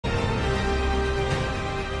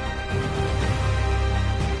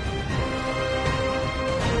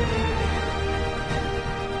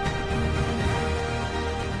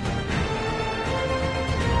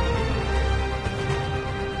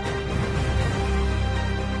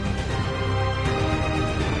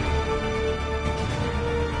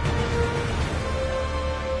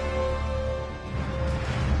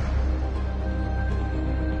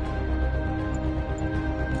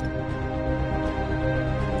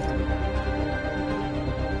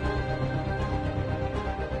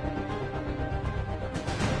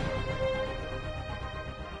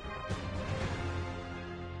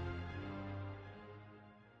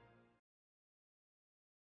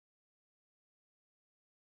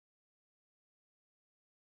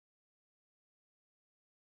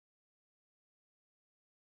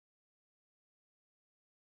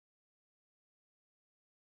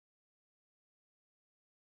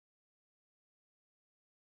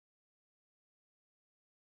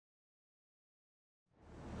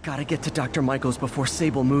Gotta get to Dr. Michaels before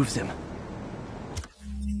Sable moves him.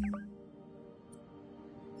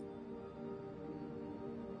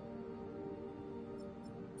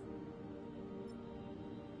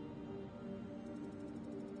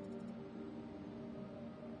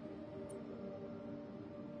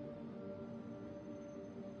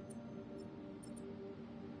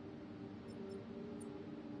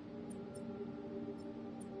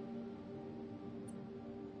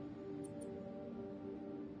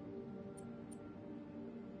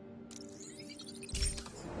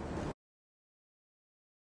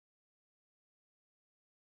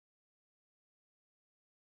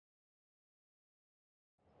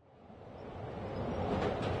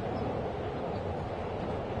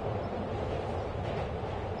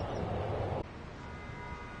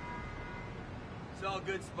 It's all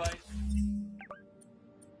good, Spice.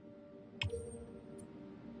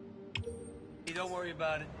 Hey, don't worry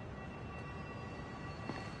about it.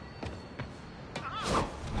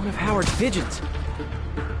 One of Howard's pigeons.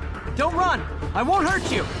 Don't run! I won't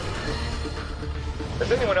hurt you!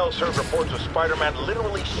 Has anyone else heard reports of Spider-Man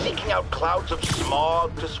literally seeking out clouds of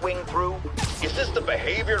smog to swing through? Is this the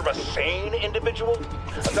behavior of a sane individual?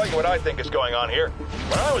 I'll tell you what I think is going on here.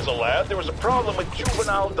 When I was a lad, there was a problem with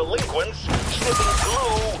juvenile delinquents sniffing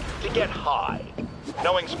glue to get high.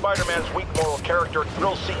 Knowing Spider-Man's weak moral character and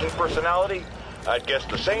thrill-seeking personality, I'd guess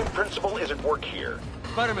the same principle is at work here.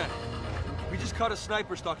 Spider-Man, we just caught a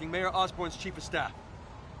sniper stalking Mayor Osborn's chief of staff.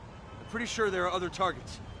 I'm pretty sure there are other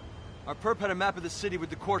targets. Our perp had a map of the city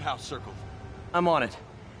with the courthouse circled. I'm on it.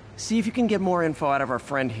 See if you can get more info out of our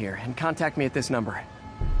friend here, and contact me at this number.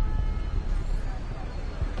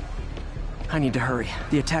 I need to hurry.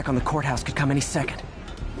 The attack on the courthouse could come any second.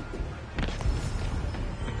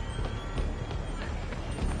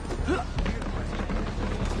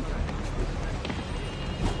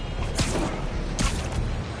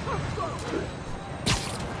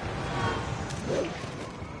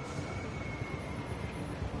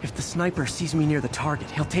 If the sniper sees me near the target,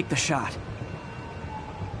 he'll take the shot.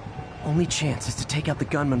 Only chance is to take out the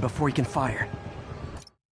gunman before he can fire.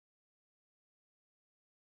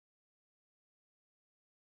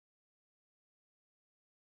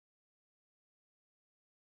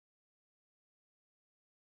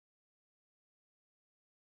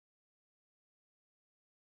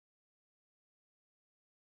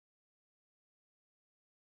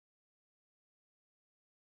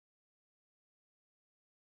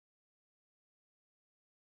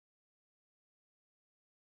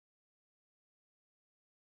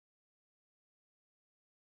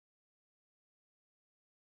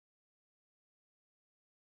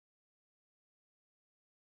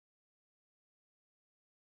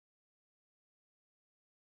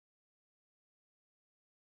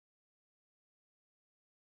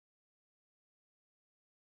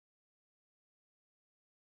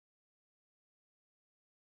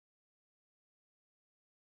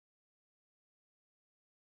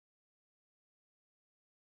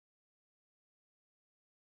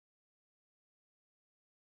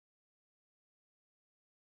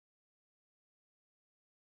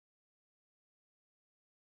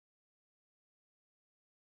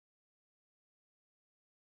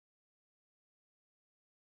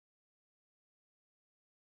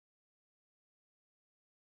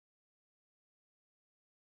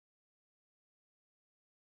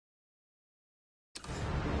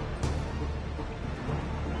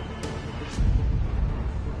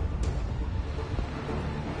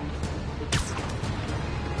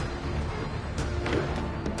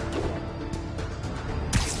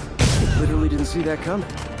 Literally didn't see that coming.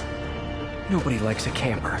 Nobody likes a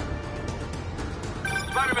camper.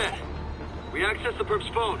 Spider-Man! We accessed the perp's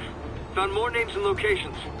phone. Found more names and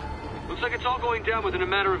locations. Looks like it's all going down within a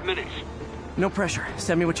matter of minutes. No pressure.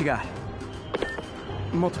 Send me what you got.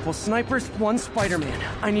 Multiple snipers, one Spider-Man.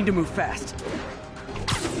 I need to move fast.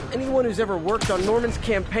 Anyone who's ever worked on Norman's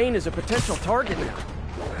campaign is a potential target now.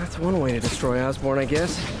 That's one way to destroy Osborn, I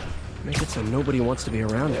guess. Make it so nobody wants to be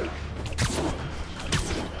around him.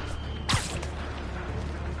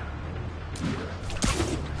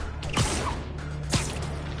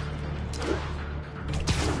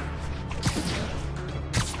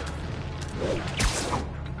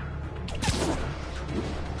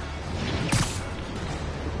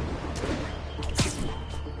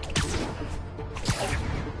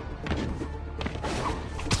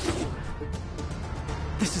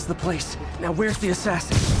 This is the place. Now where's the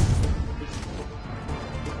assassin?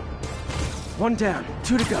 One down,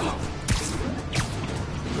 two to go.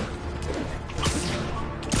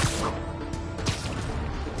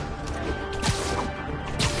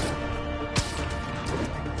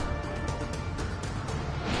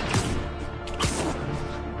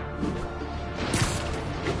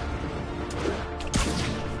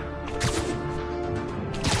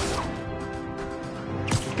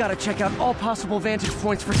 Gotta check out all possible vantage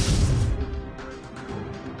points for...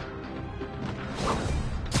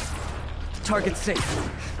 Target's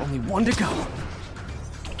safe. Only one to go.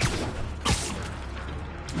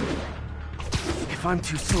 If I'm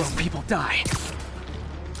too slow, people die.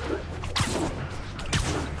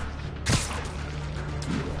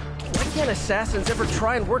 Why can't assassins ever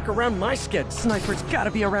try and work around my skid? Sniper's gotta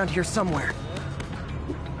be around here somewhere.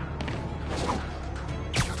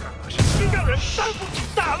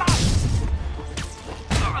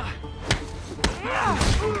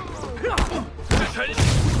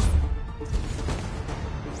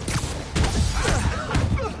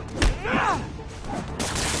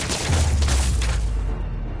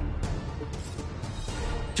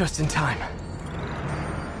 Just in time.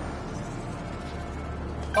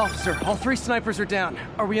 Officer, all 3 snipers are down.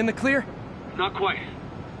 Are we in the clear? Not quite.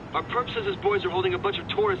 Our perp says his boys are holding a bunch of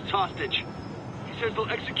tourists hostage. He says they'll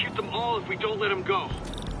execute them all if we don't let them go.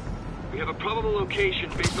 We have a probable location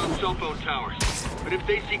based on cell phone towers. But if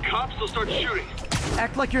they see cops, they'll start shooting.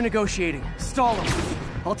 Act like you're negotiating. Stall them.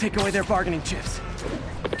 I'll take away their bargaining chips.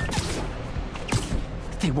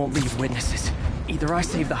 They won't leave witnesses. Either I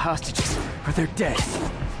save the hostages, or they're dead.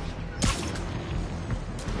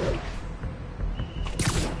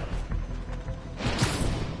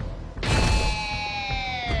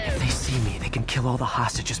 If they see me, they can kill all the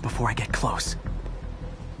hostages before I get close.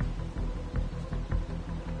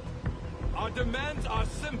 Our demands are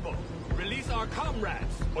simple. Release our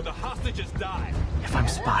comrades, or the hostages die. If I'm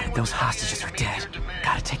spotted, those hostages are dead.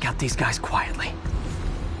 Gotta take out these guys quietly.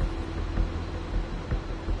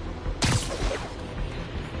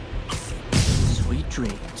 Sweet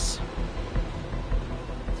dreams.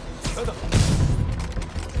 等等，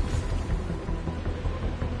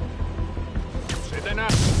谁在那？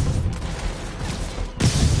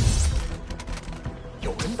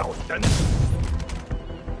有人捣蛋。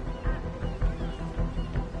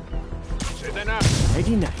谁在那？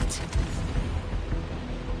 Nighty night.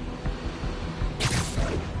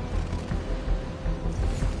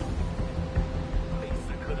 贝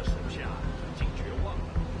斯科的手下已经绝望了，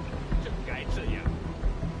正该这样。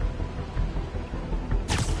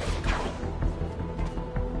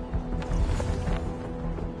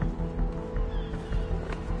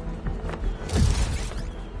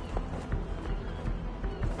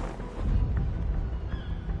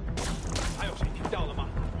还有谁听到了吗？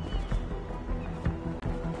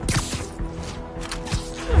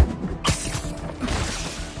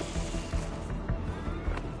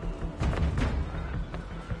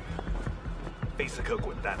 贝斯科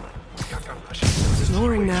滚蛋了！刚刚那是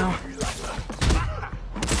Snoring now.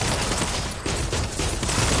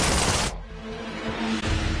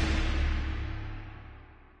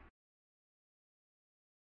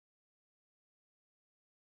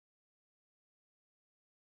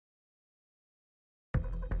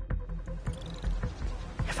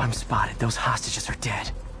 If I'm spotted, those hostages are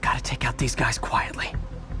dead. Gotta take out these guys quietly.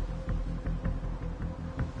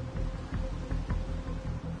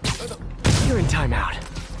 You're in timeout.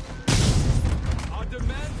 Our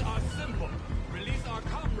demands are simple. Release our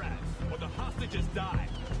comrades, or the hostages die.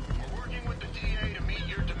 We're working with the DA to meet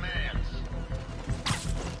your demands.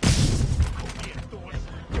 口变多时，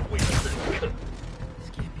就为了这个。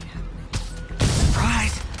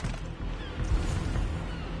 Surprise!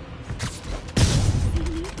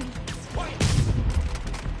 快！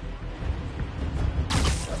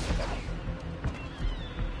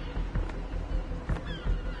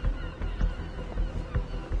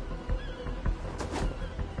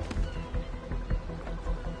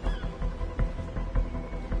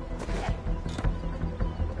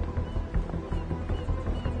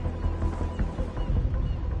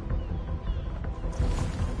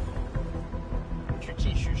 去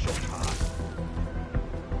继续搜查。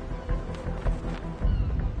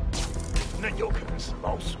那有可能是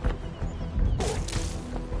老鼠，不过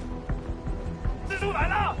蜘蛛来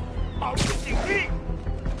了，保持警惕。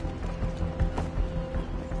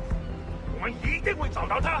我们一定会找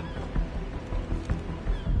到它。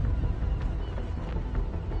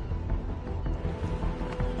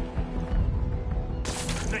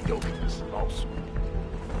那有可能是老鼠，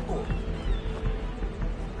不过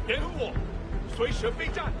联合我。 随时备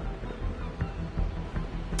战。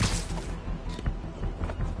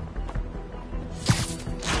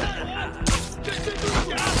这蜘蛛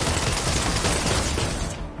侠！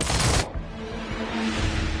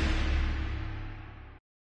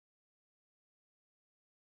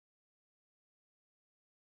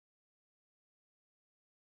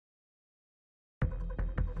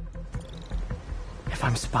 If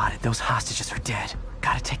I'm spotted, those hostages are dead.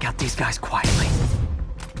 Gotta take out these guys quietly.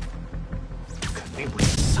肯定不是。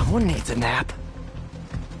Son Someone needs a nap.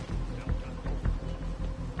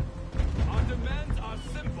 Our demands are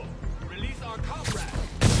simple. Release our comrades.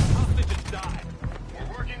 The hostages die.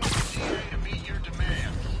 We're working with the DA to meet your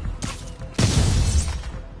demands.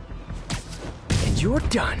 And you're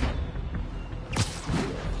done.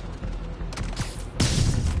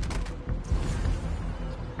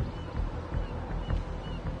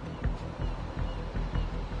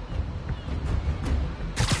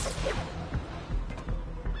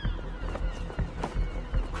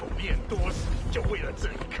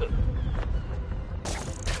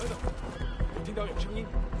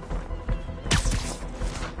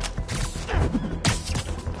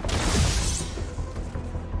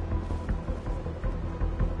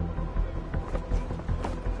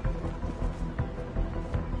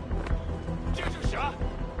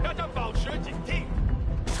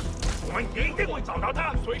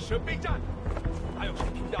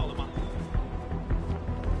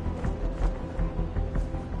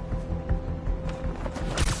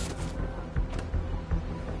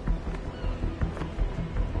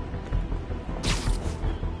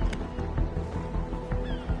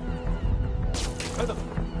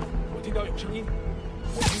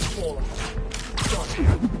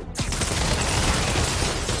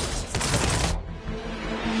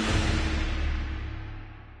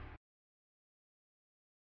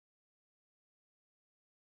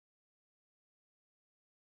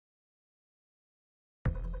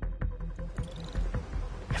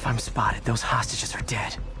 If I'm spotted, those hostages are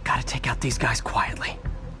dead. Gotta take out these guys quietly.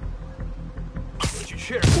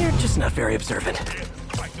 You're just not very observant.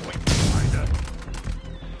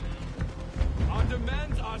 Our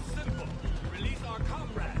demands are simple. Release our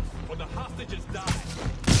comrades, or the hostages die.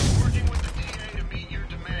 Working with the DA to meet your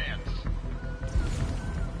demands.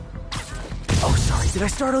 Oh, sorry, did I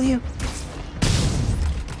startle you?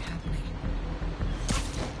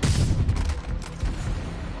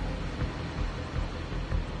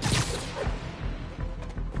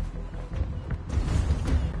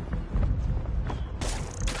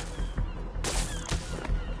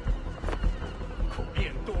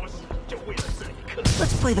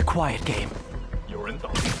 Let's play the quiet game. 有人倒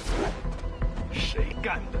地，谁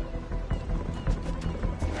干的？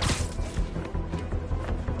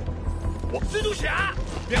我蜘蛛侠，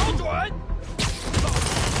瞄准！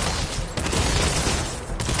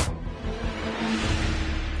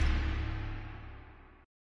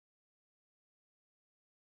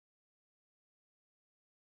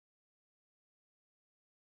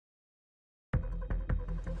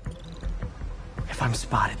 If I'm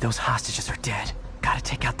spotted, those hostages are dead. Gotta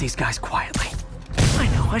take out these guys quietly. I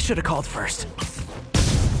know, I should have called first. Our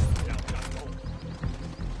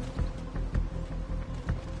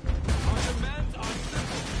demands are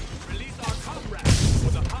simple. Release our comrades,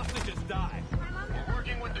 or the hostages die. We're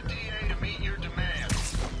working with the DA to meet your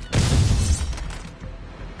demands.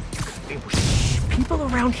 People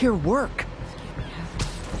around here work.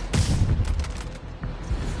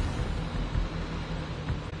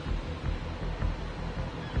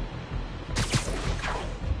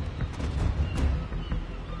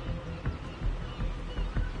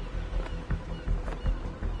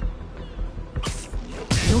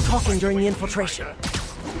 No talking during the infiltration.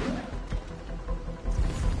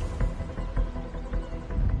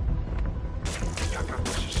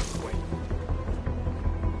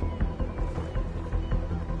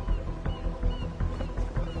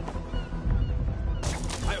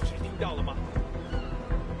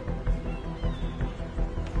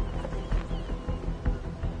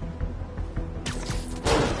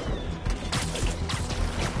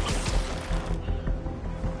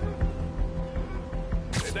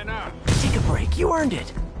 Take a break, you earned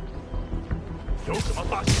it. 有什么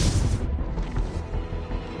发现？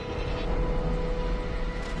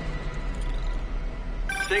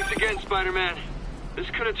 Thanks again, Spider-Man. This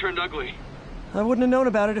could have turned ugly. I wouldn't have known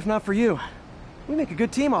about it if not for you. We make a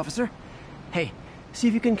good team, officer. Hey, see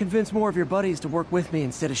if you can convince more of your buddies to work with me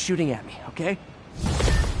instead of shooting at me, okay?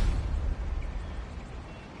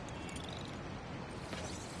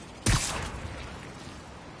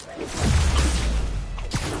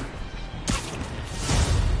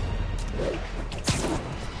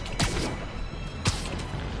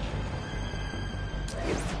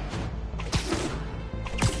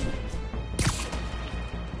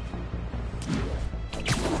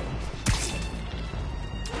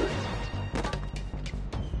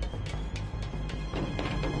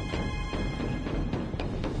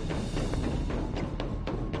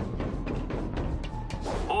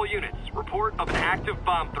 All units, report of an active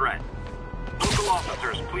bomb threat. Local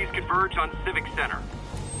officers, please converge on Civic Center.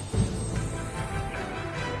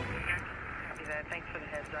 Copy that. Thanks for the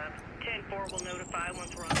heads up. 10-4 will notify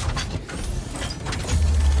once we're on.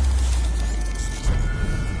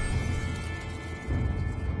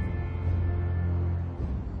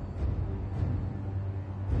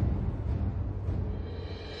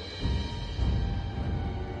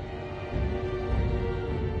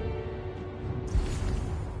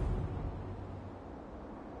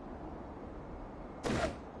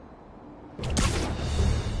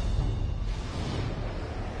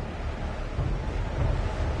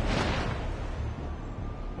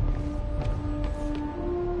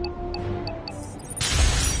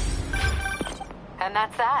 And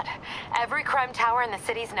that's that. Every crime tower in the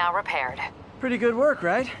city's now repaired. Pretty good work,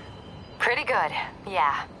 right? Pretty good,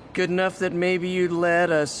 yeah. Good enough that maybe you'd let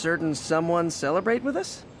a certain someone celebrate with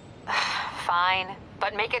us? Fine,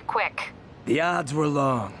 but make it quick. The odds were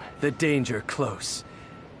long, the danger close.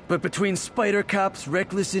 But between Spider Cop's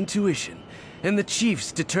reckless intuition and the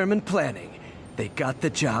Chief's determined planning, they got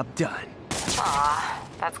the job done. Aw,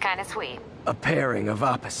 that's kinda sweet. A pairing of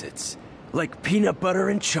opposites, like peanut butter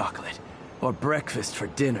and chocolate, or breakfast for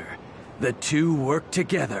dinner. The two work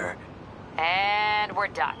together. And we're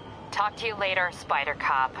done. Talk to you later, Spider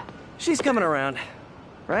Cop. She's coming around,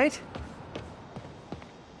 right?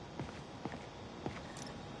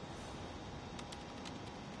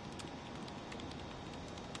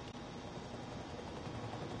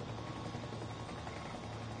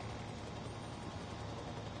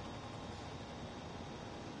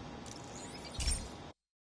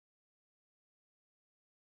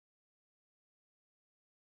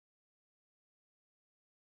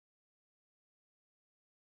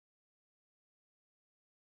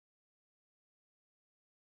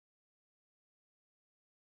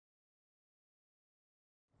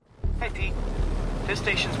 Hey, Pete. This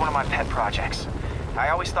station's one of my pet projects. I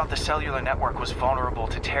always thought the cellular network was vulnerable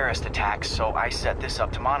to terrorist attacks, so I set this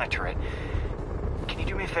up to monitor it. Can you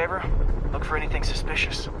do me a favor? Look for anything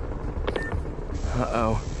suspicious.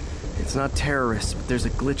 Uh-oh. It's not terrorists, but there's a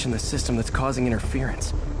glitch in the system that's causing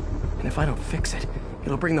interference. And if I don't fix it,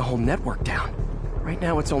 it'll bring the whole network down. Right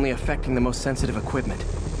now, it's only affecting the most sensitive equipment,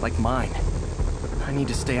 like mine. I need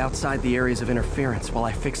to stay outside the areas of interference while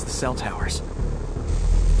I fix the cell towers.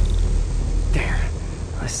 There.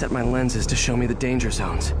 I set my lenses to show me the danger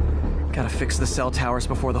zones. Gotta fix the cell towers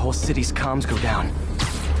before the whole city's comms go down.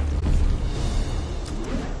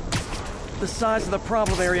 The size of the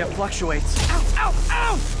problem area fluctuates. Ow, ow,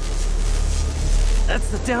 ow! That's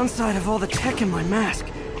the downside of all the tech in my mask.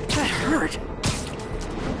 That hurt.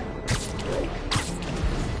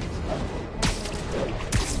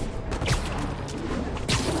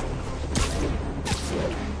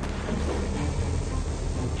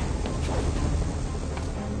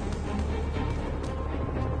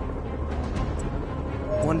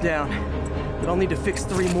 One down, but I'll need to fix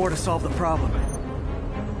 3 more to solve the problem.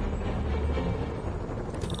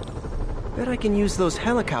 Bet I can use those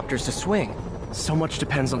helicopters to swing. So much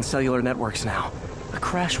depends on cellular networks now. A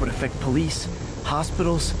crash would affect police,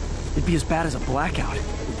 hospitals. It'd be as bad as a blackout.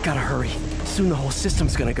 Gotta hurry. Soon the whole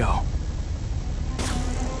system's gonna go.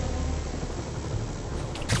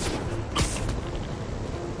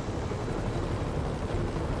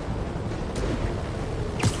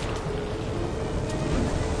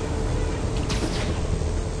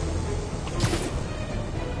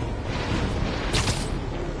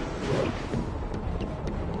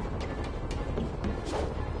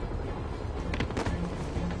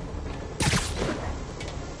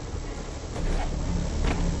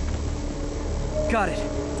 Got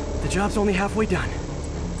it. The job's only halfway done.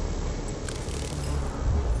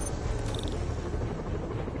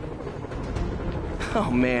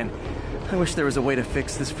 Oh man, I wish there was a way to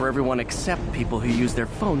fix this for everyone except people who use their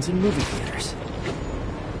phones in movie theaters.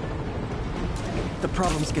 The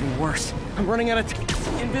problem's getting worse. I'm running out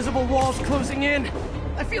of invisible walls closing in.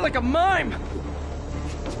 I feel like a mime.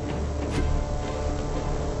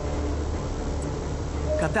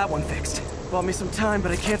 Got that one fixed. Bought me some time,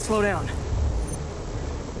 but I can't slow down.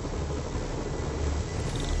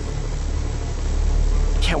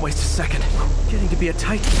 Can't waste a second. Getting to be a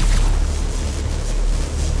titan.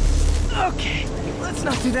 Okay, let's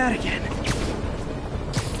not do that again.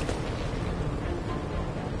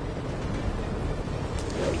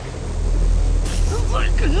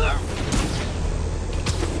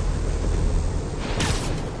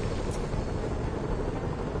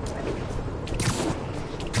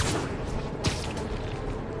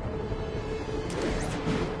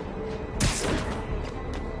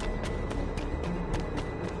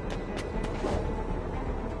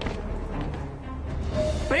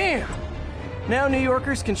 Bam! Now New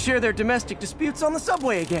Yorkers can share their domestic disputes on the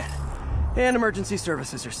subway again. And emergency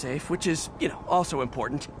services are safe, which is, also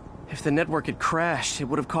important. If the network had crashed, it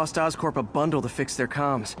would have cost Oscorp a bundle to fix their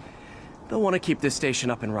comms. They'll want to keep this station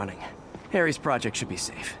up and running. Harry's project should be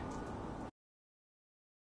safe.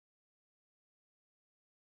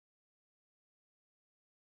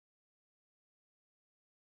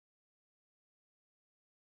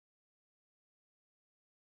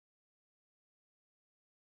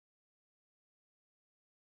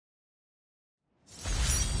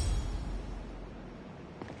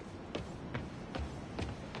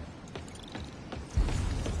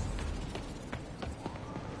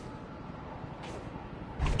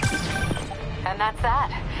 And that's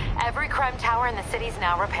that. Every crime tower in the city's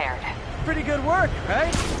now repaired. Pretty good work,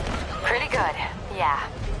 right? Pretty good, yeah.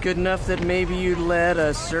 Good enough that maybe you'd let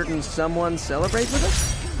a certain someone celebrate with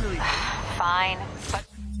us? Fine, but...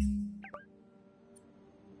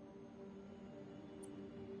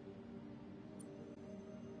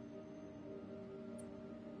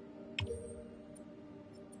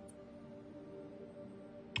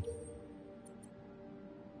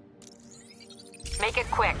 Make it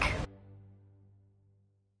quick.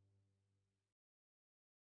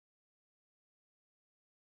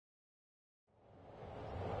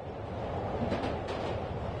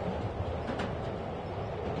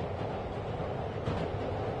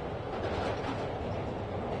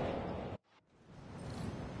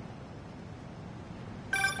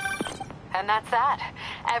 And that's that.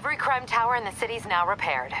 Every crime tower in the city's now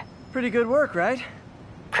repaired. Pretty good work, right?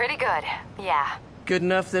 Pretty good, yeah. Good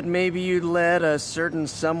enough that maybe you'd let a certain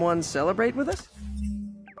someone celebrate with us?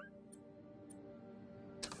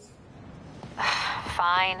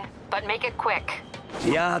 Fine, but make it quick.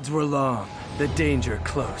 The odds were long, the danger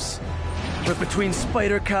close. But between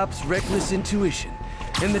Spider Cop's reckless intuition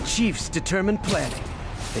and the Chief's determined planning,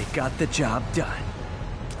 they got the job done.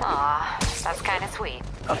 Aw, that's kinda sweet.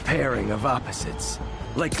 A pairing of opposites,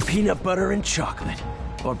 like peanut butter and chocolate,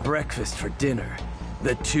 or breakfast for dinner.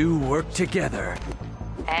 The two work together.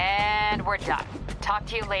 And we're done. Talk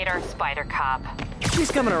to you later, Spider Cop. She's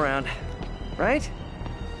coming around, right?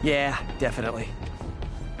 Yeah, definitely.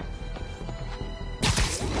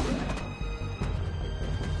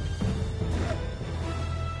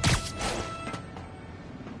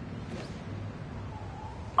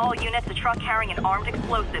 All units, a truck carrying an armed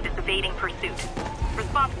explosive is evading pursuit.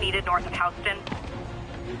 Response needed north of Houston.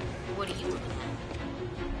 What are you?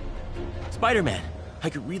 Spider-Man, I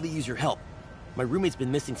could really use your help. My roommate's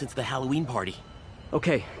been missing since the Halloween party.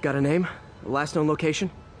 Okay, got a name? Last known location?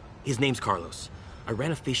 His name's Carlos. I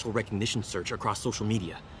ran a facial recognition search across social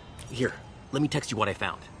media. Here, let me text you what I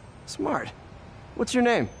found. Smart. What's your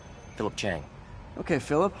name? Philip Chang. Okay,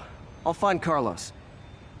 Philip. I'll find Carlos.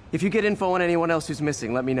 If you get info on anyone else who's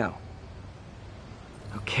missing, let me know.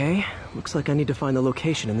 Okay, looks like I need to find the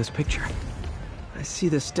location in this picture. I see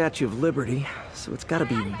the Statue of Liberty, so it's gotta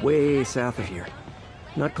be way south of here.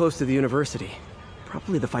 Not close to the university.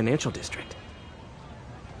 Probably the financial district.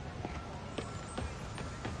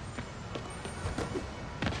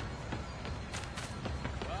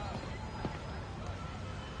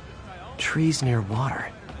 Trees near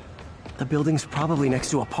water. The building's probably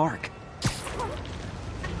next to a park.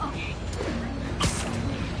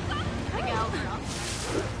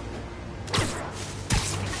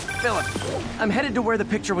 Philip, I'm headed to where the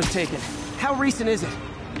picture was taken. How recent is it?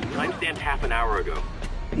 Timestamped half an hour ago.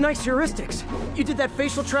 Nice heuristics. You did that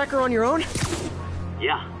facial tracker on your own?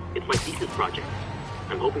 Yeah, it's my thesis project.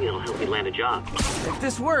 I'm hoping it'll help me land a job. If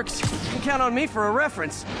this works, you can count on me for a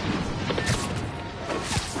reference.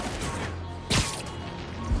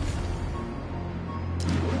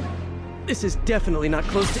 This is definitely not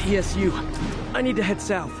close to ESU. I need to head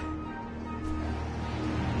south.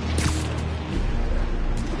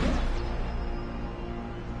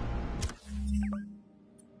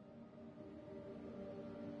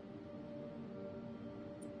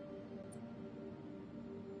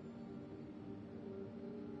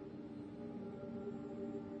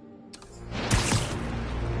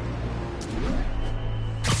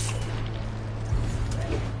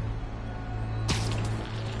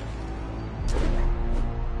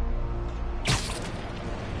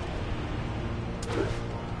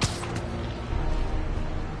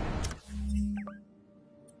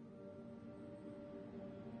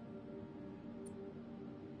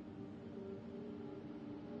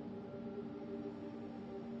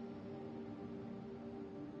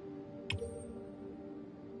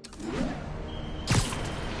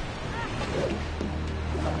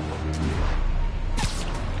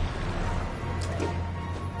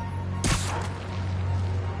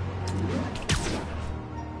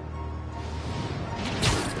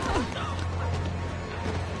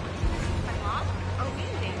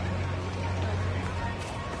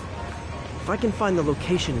 If I can find the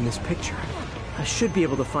location in this picture, I should be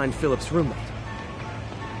able to find Philip's roommate.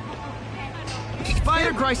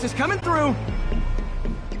 Fire crisis coming through!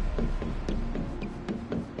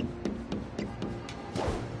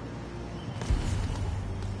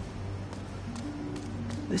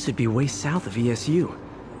 This would be way south of ESU.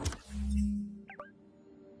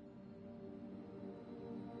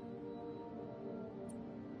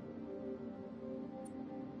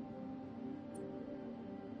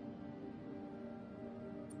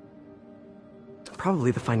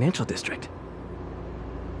 Probably the financial district.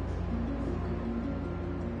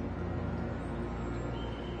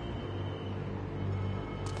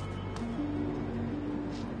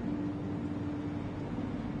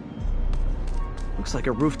 Looks like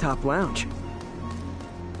a rooftop lounge.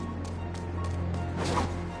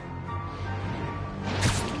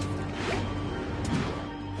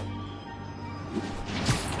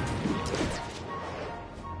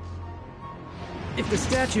 If the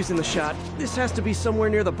statue's in the shot, this has to be somewhere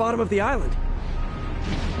near the bottom of the island.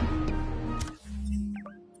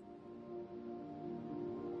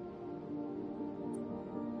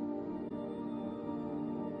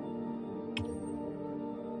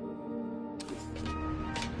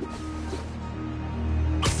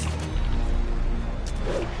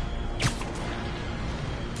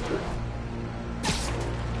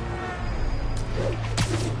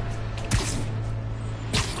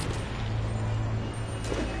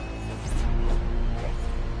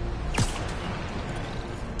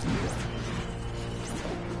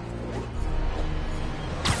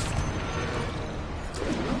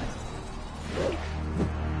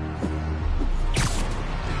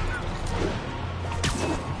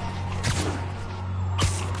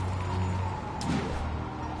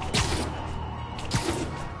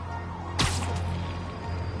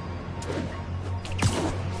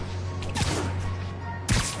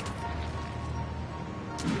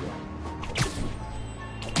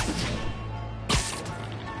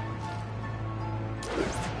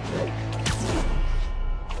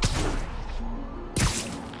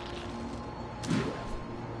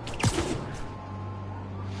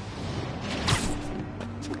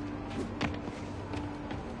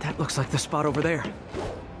 Looks like the spot over there.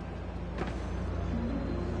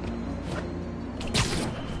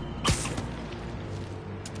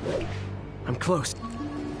 I'm close.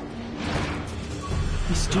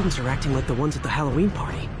 These students are acting like the ones at the Halloween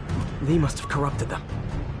party. Lee must have corrupted them.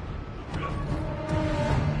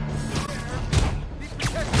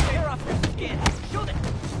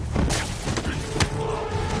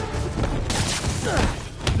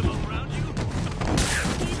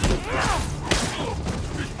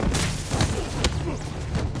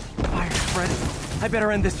 I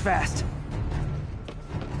better end this fast.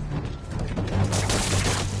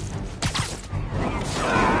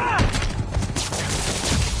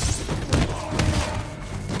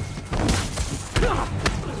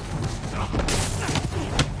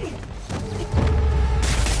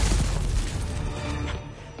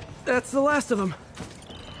 That's the last of them.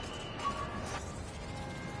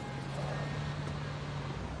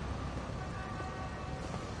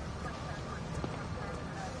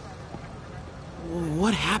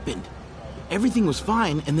 What happened? Everything was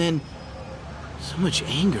fine, and then... so much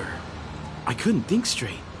anger. I couldn't think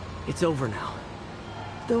straight. It's over now.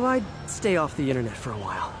 Though I'd stay off the internet for a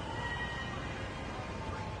while.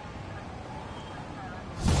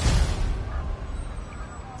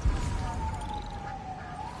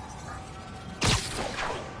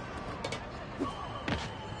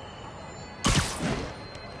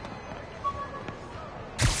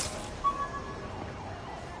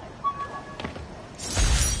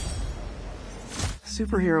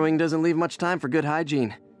 Superheroing doesn't leave much time for good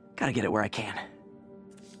hygiene. Gotta get it where I can.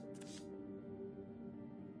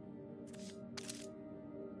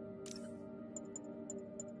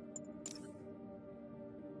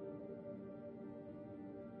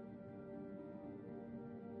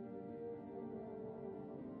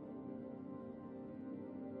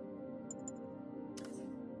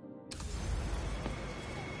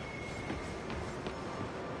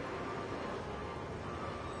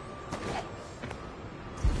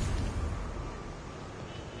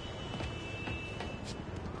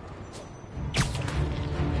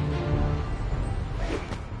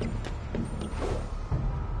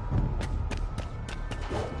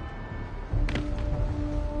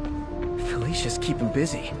 Just keep him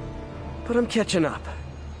busy. But I'm catching up.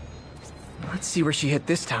 Let's see where she hit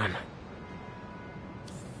this time.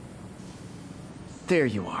 There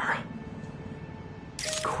you are.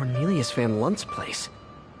 Cornelius Van Lunt's place.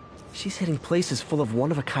 She's hitting places full of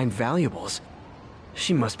one-of-a-kind valuables.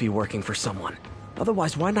 She must be working for someone.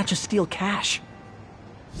 Otherwise, why not just steal cash?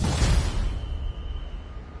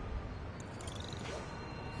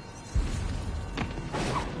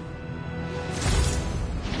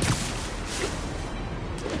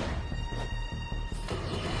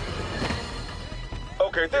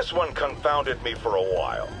 Okay, this one confounded me for a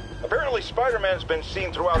while. Apparently, Spider-Man's been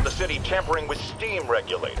seen throughout the city tampering with steam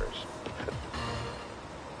regulators.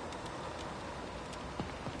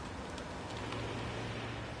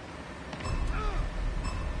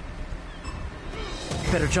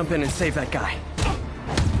 Better jump in and save that guy.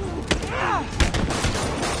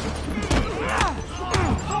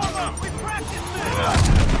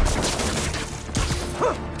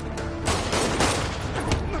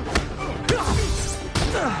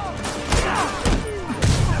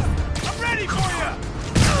 I'm ready for you!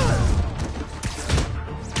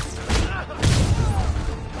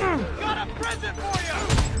 Got a present for you!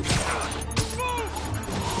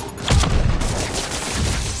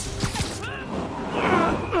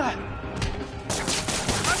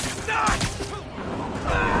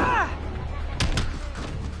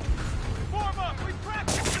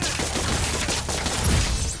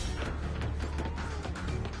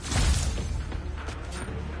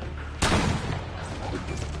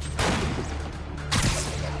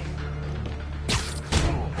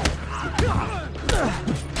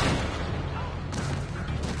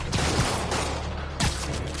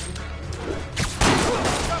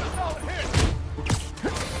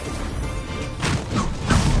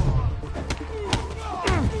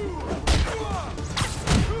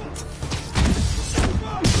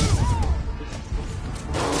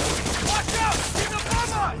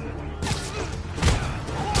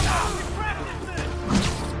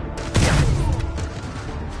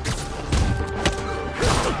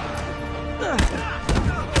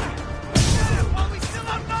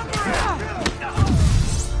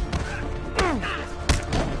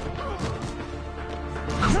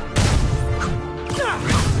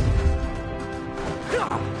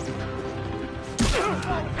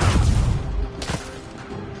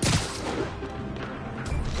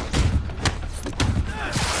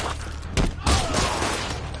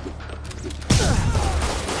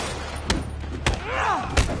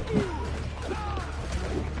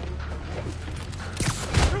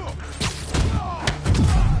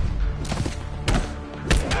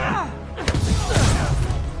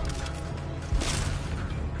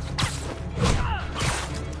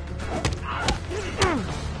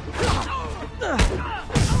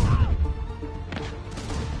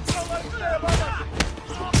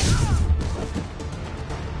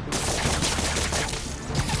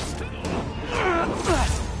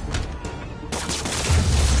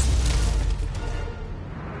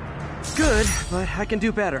 Good, but I can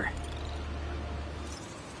do better.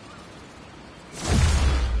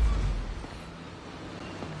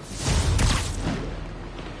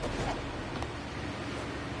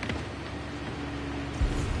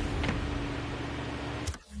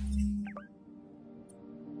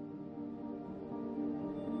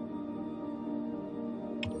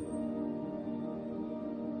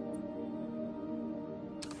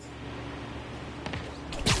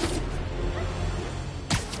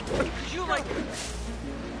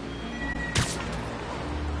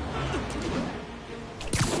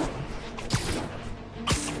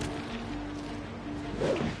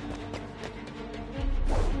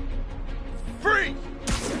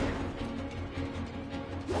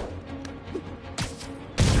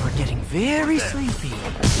 Very sleepy.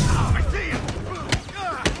 I see you!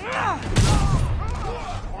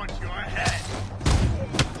 Punch your head!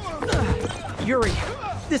 Yuri,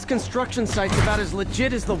 this construction site's about as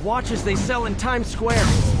legit as the watches they sell in Times Square.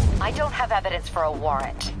 I don't have evidence for a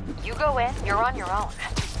warrant. You go in, you're on your own.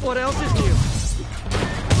 What else is new?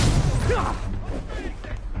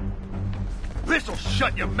 This'll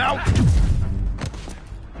shut your mouth!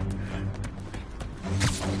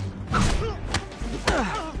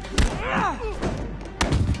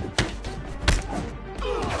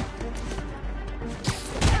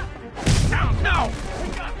 No!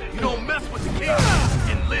 You don't mess with the king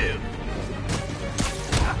and live!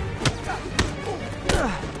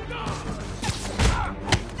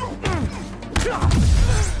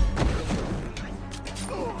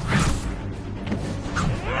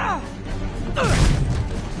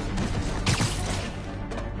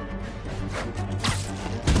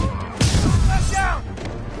 Left down!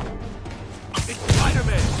 It's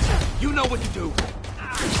Spider-Man! You know what to do!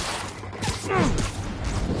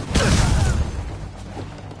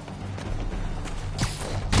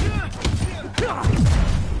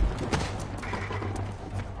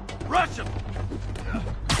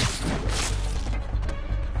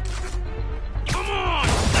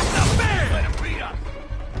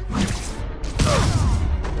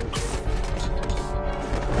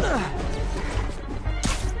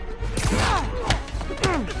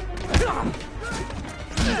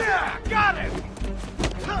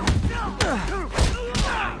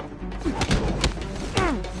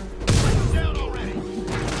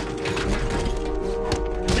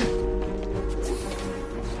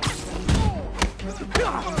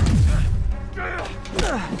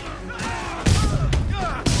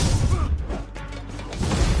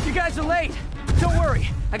 guys are late. Don't worry,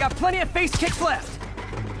 I got plenty of face kicks left.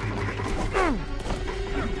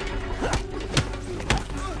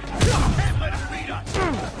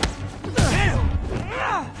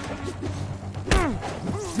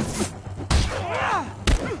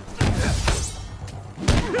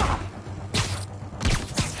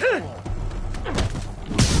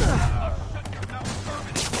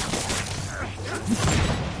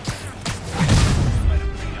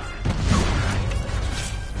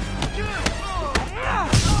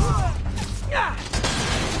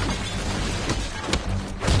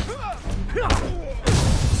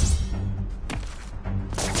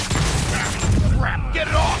 Get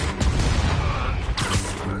it off!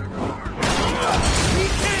 We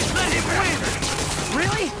can't let him win!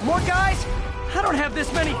 Really? More guys? I don't have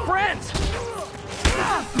this many friends!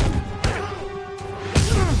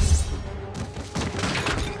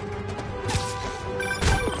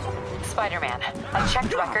 Spider-Man, I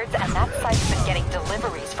checked records and that site's been getting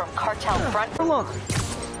deliveries from cartel front... For long.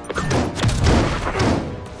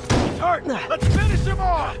 He's hurt! Let's finish him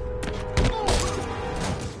off!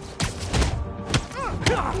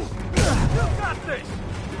 You got this!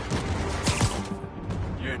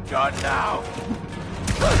 You're done now!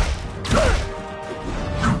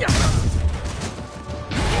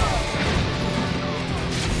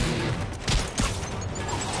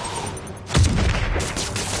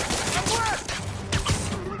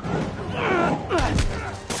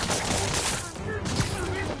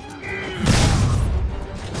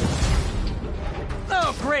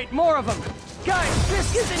 Oh, great, more of them! Guys,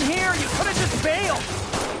 Fisk isn't here! You could have just bailed!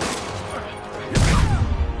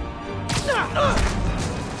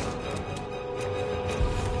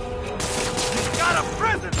 Got a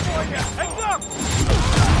present for you! Heads up!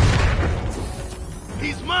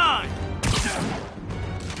 He's mine!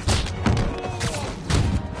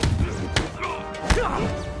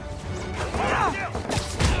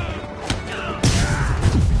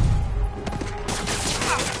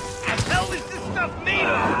 The hell is this stuff made of?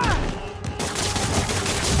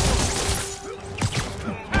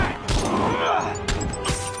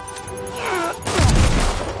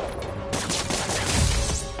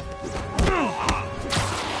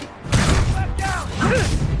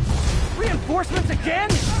 Reinforcements again?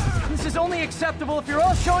 This is only acceptable if you're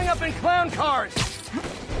all showing up in clown cars!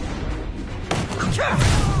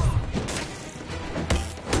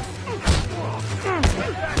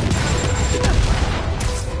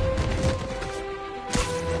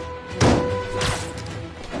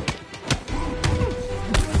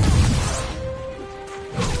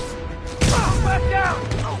 Back down!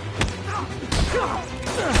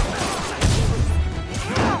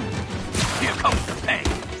 Here comes the pain!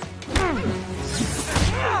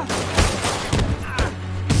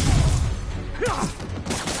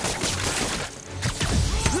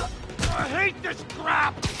 I hate this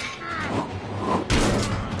crap!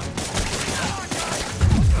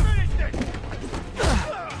 Finish it!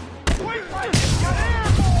 Wait like it! Get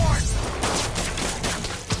airborne!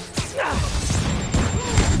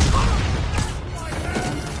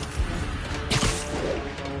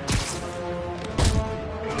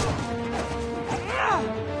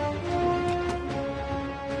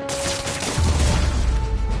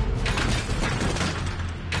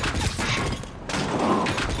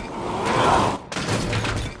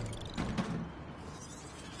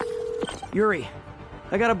 Yuri,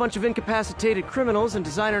 I got a bunch of incapacitated criminals and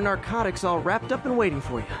designer narcotics all wrapped up and waiting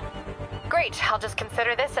for you. Great, I'll just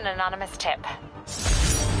consider this an anonymous tip.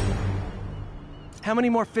 How many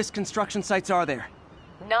more Fisk construction sites are there?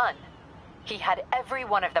 None. He had every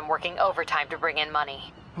one of them working overtime to bring in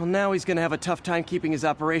money. Well, now he's gonna have a tough time keeping his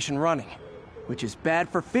operation running, which is bad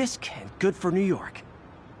for Fisk and good for New York.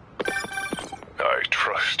 I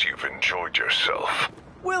trust you've enjoyed yourself.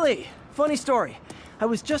 Willie, funny story. I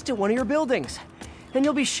was just at one of your buildings, and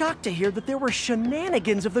you'll be shocked to hear that there were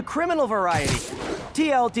shenanigans of the criminal variety.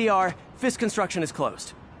 TLDR, Fisk Construction is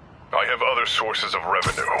closed. I have other sources of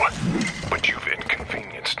revenue, but you've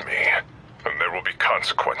inconvenienced me, and there will be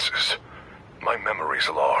consequences. My memory's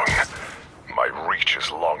long. My reach is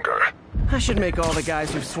longer. I should make all the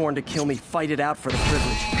guys who've sworn to kill me fight it out for the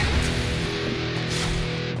privilege.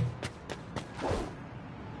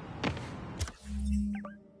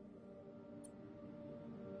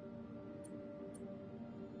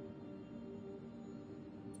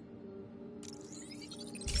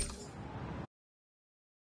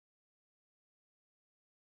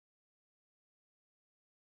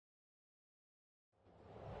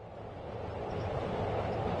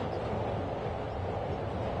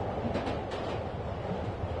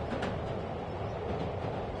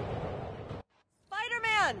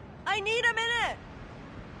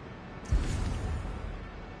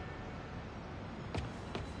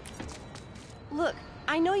 Look,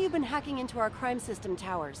 I know you've been hacking into our crime system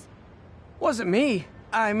towers. Wasn't me.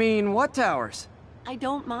 I mean, what towers? I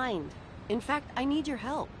don't mind. In fact, I need your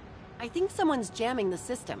help. I think someone's jamming the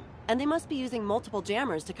system, and they must be using multiple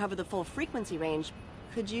jammers to cover the full frequency range.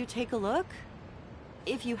 Could you take a look?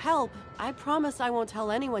 If you help, I promise I won't tell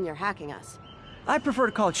anyone you're hacking us. I prefer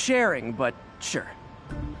to call it sharing, but sure.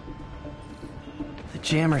 The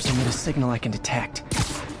jammers emit a signal I can detect.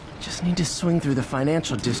 Just need to swing through the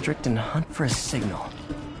financial district and hunt for a signal.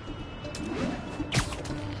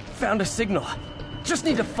 Found a signal. Just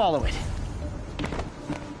need to follow it.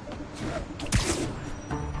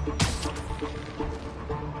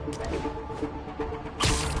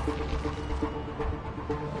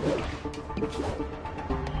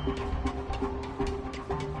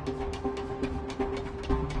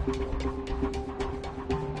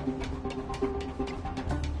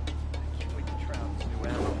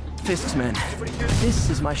 Fisk's men. This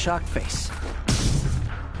is my shock face.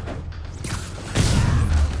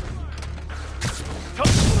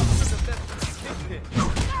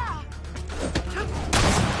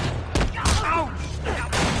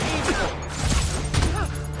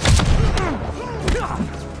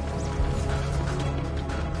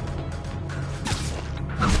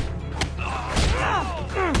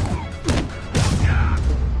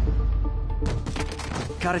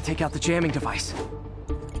 Gotta take out the jamming device.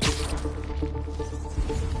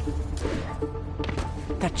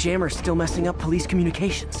 That jammer's still messing up police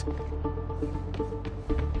communications.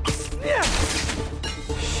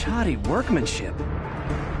 Shoddy workmanship.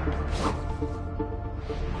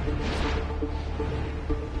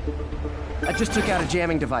 I just took out a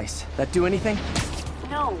jamming device. That do anything?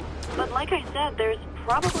 No, but like I said, there's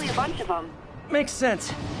probably a bunch of them. Makes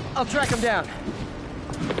sense. I'll track them down.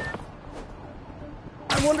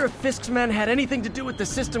 I wonder if Fisk's men had anything to do with the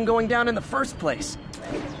system going down in the first place.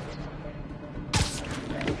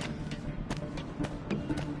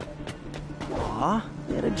 Aw,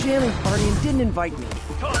 they had a jamming party and didn't invite me.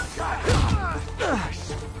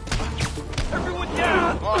 Everyone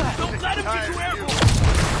down! Don't let him get you airborne!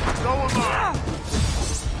 So am I!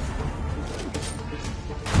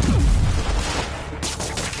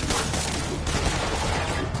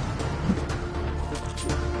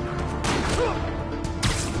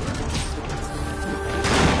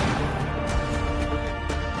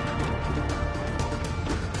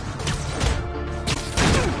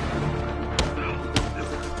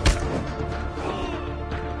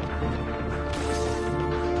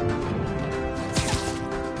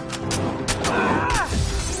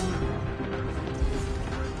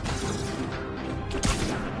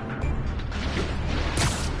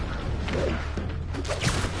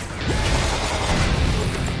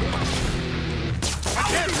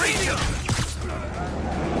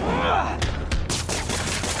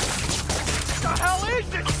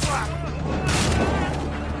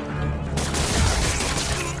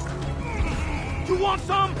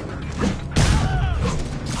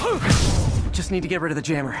 Just need to get rid of the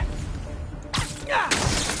jammer.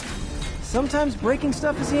 Sometimes breaking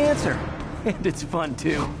stuff is the answer. And it's fun,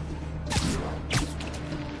 too.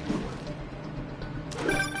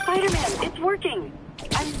 Spider-Man, it's working!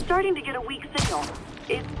 I'm starting to get a weak signal.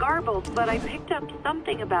 It's garbled, but I picked up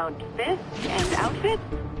something about Fisk and outfits.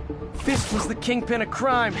 Fisk was the kingpin of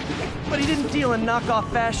crime, but he didn't deal in knockoff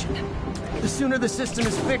fashion. The sooner the system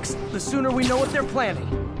is fixed, the sooner we know what they're planning.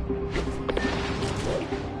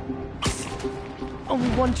 Only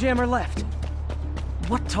one jammer left.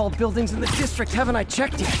 What tall buildings in the district haven't I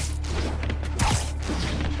checked yet?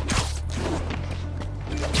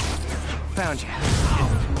 Found you.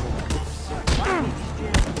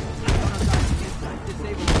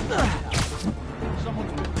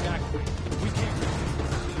 Someone's been reactivated. We can't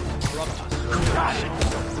interrupt us. Got it!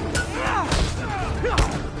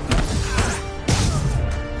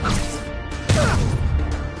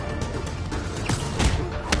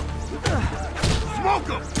 Smoke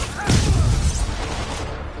him!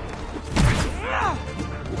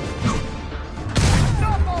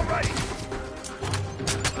 Stop already!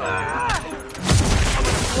 I'm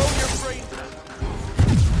gonna blow your brains out.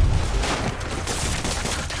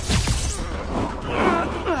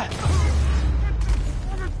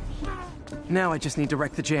 Now I just need to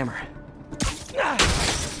wreck the jammer.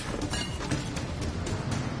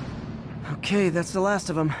 Okay, that's the last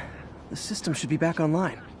of them. The system should be back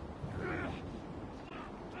online.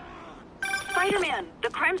 Spider-Man, the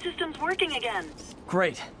crime system's working again.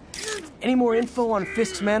 Great. Any more info on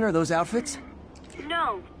Fisk's men or those outfits?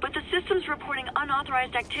 No, but the system's reporting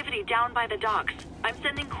unauthorized activity down by the docks. I'm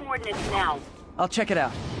sending coordinates now. I'll check it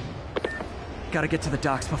out. Gotta get to the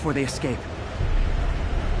docks before they escape.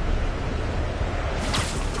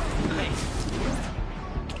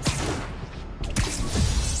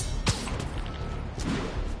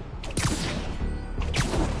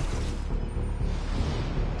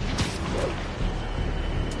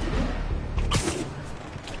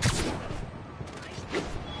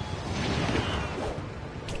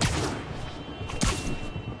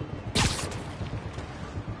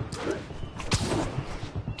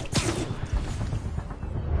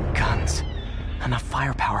 enough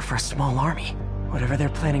firepower for a small army. Whatever they're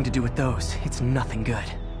planning to do with those, it's nothing good.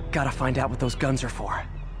 Gotta find out what those guns are for.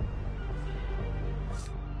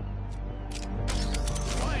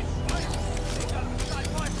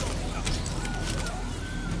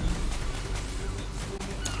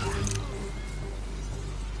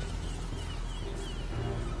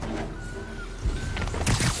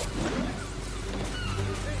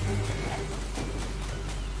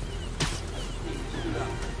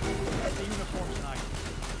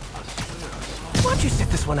 Why don't you sit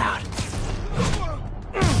this one out?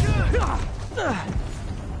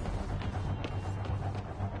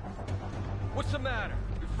 What's the matter?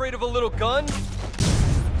 You afraid of a little gun?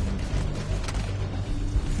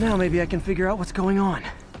 Now maybe I can figure out what's going on.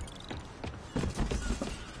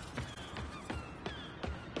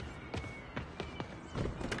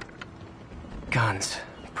 Guns,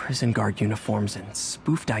 prison guard uniforms, and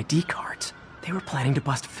spoofed ID cards. They were planning to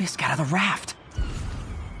bust Fisk out of the raft.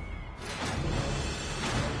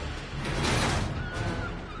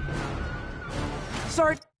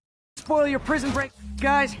 Sorry to spoil your prison break,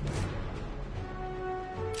 guys.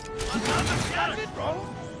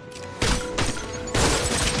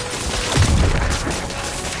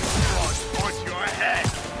 Sports your head.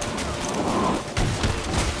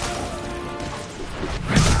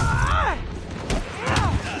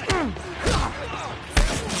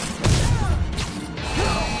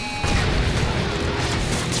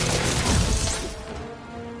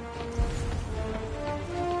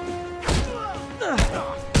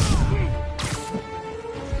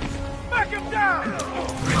 Back him down!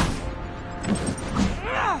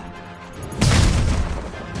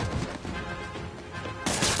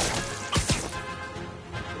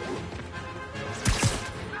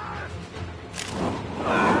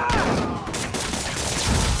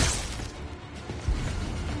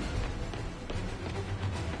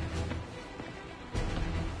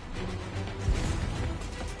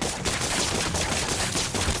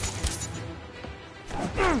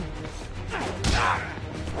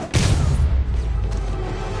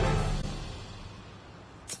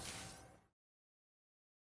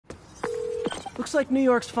 Looks like New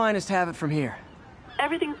York's finest have it from here.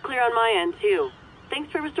 Everything's clear on my end, too.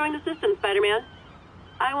 Thanks for restoring the system, Spider-Man.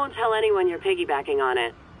 I won't tell anyone you're piggybacking on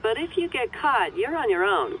it, but if you get caught, you're on your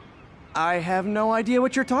own. I have no idea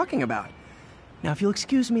what you're talking about. Now, if you'll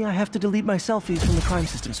excuse me, I have to delete my selfies from the crime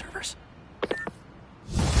system servers.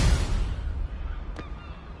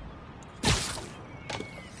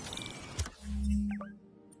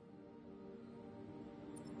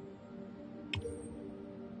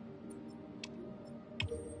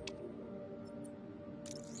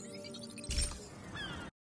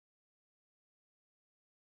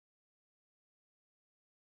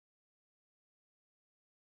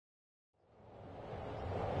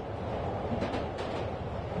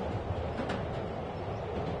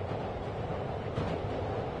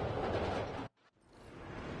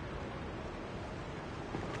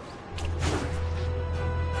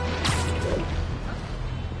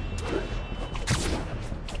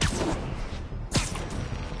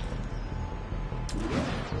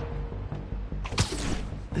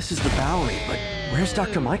 This is the Bowery, but where's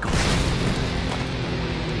Dr. Michaels?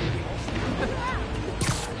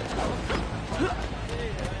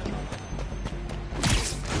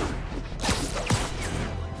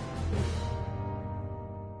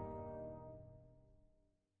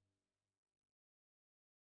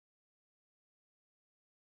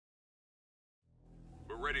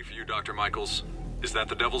 We're ready for you, Dr. Michaels. Is that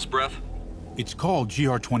the Devil's Breath? It's called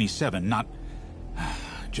GR-27, not...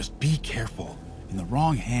 Just be careful. In the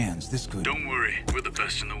wrong hands, this could... Don't worry, we're the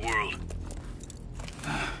best in the world.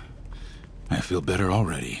 I feel better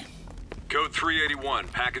already. Code 381,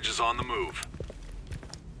 package is on the move.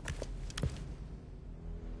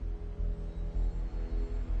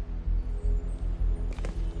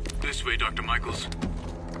 This way, Dr. Michaels.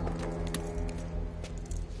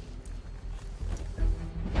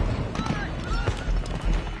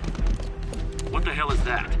 What the hell is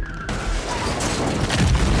that?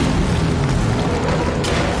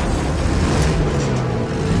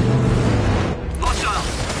 Hostile!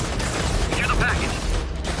 Secure the package.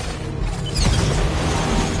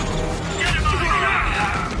 Get him out of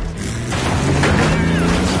here!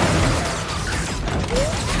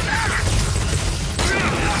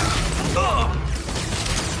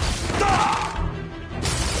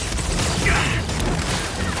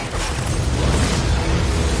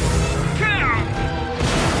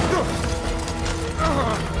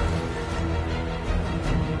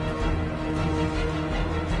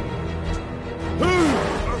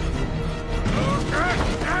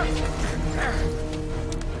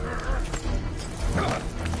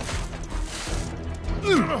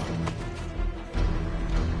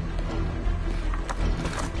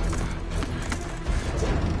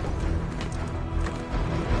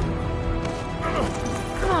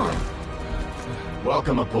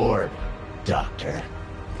 Welcome aboard, Doctor.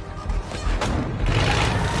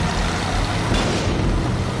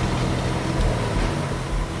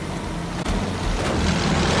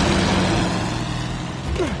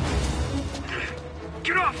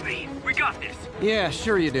 Get off me! We got this! Yeah,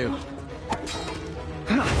 sure you do.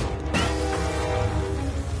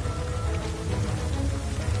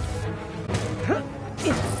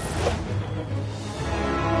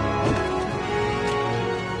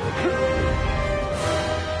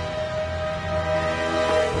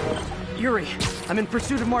 Yuri, I'm in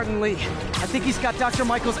pursuit of Martin Lee. I think he's got Dr.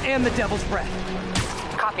 Michaels and the Devil's Breath.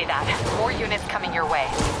 Copy that. More units coming your way.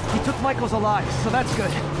 He took Michaels alive, so that's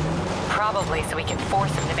good. Probably so we can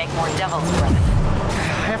force him to make more Devil's Breath.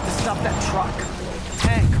 I have to stop that truck.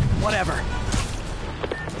 Tank, whatever.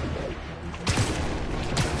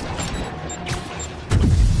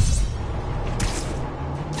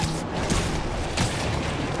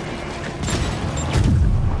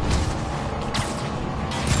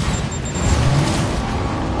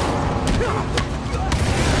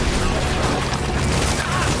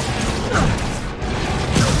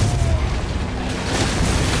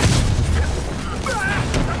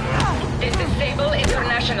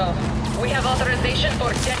 We have authorization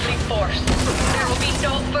for deadly force. There will be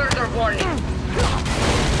no further warning.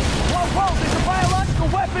 Whoa, whoa! There's a biological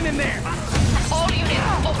weapon in there! All units,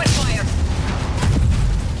 open fire!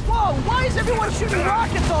 Whoa! Why is everyone shooting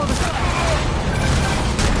rockets all of a sudden?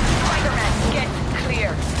 Spider-Man, get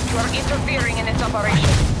clear. You are interfering in this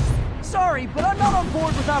operation. Sorry, but I'm not on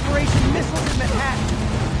board with Operation Missiles in Manhattan.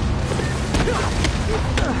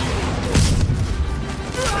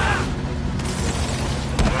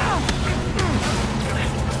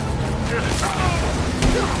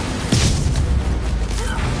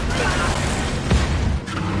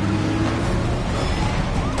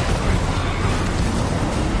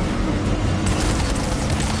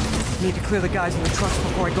 Need to clear the guys in the trucks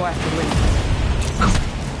before I go after Lee.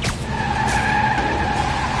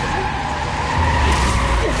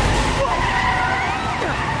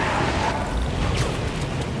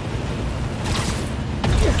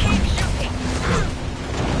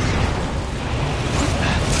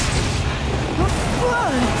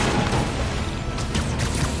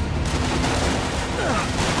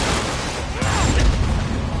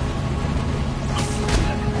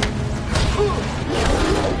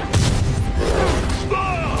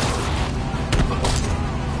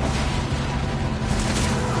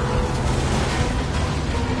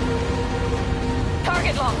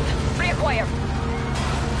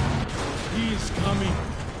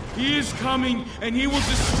 He is coming, and he will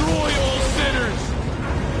destroy all sinners!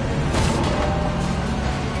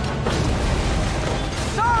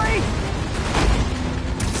 Sorry!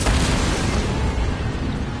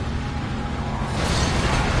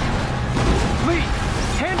 Lee,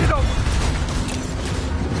 hand it over!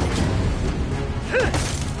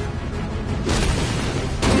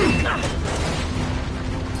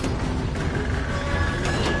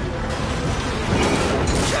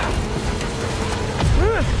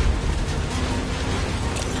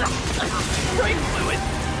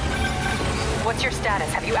 What's your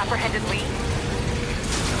status? Have you apprehended Lee?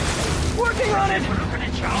 Working on it!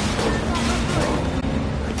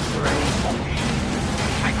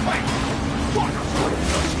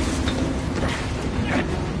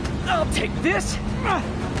 I'll take this!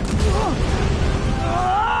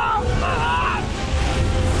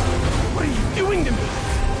 What are you doing to me?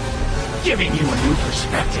 Giving you a new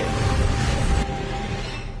perspective.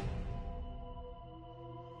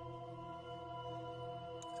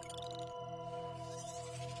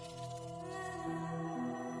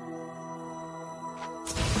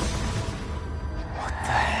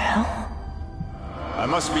 I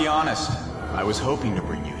must be honest, I was hoping to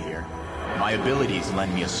bring you here. My abilities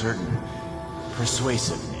lend me a certain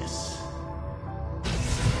persuasiveness.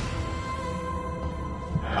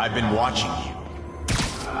 I've been watching you.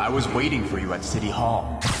 I was waiting for you at City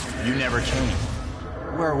Hall. You never came.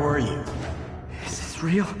 Where were you? Is this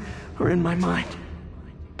real or in my mind?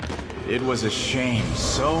 It was a shame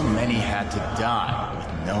so many had to die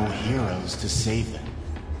with no heroes to save them.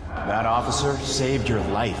 That officer saved your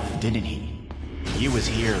life, didn't he? He was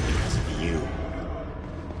here because of you.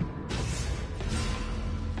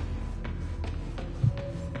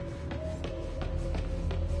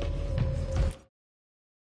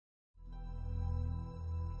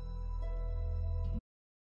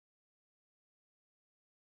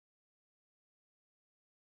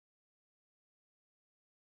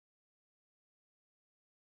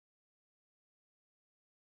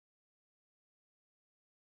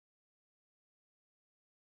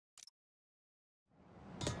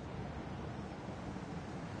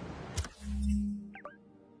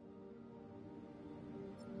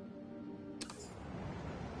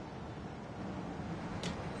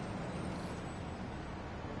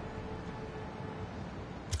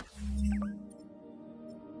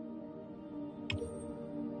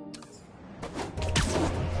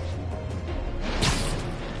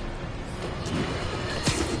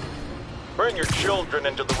 children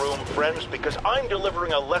into the room, friends, because I'm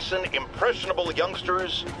delivering a lesson impressionable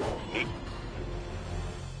youngsters need.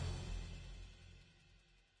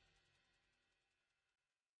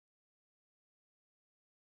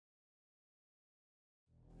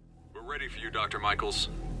 We're ready for you, Dr. Michaels.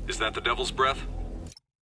 Is that the Devil's Breath?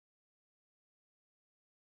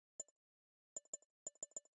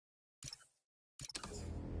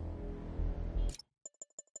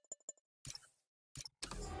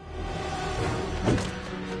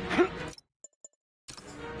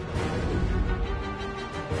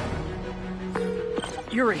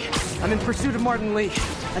 Yuri, I'm in pursuit of Martin Lee.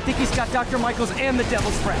 I think he's got Dr. Michaels and the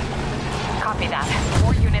Devil's Breath. Copy that.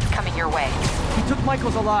 More units coming your way. He took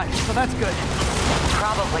Michaels alive, so that's good.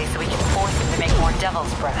 Probably so we can force him to make more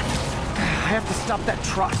Devil's Breath. I have to stop that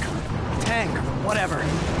truck. Tank, whatever.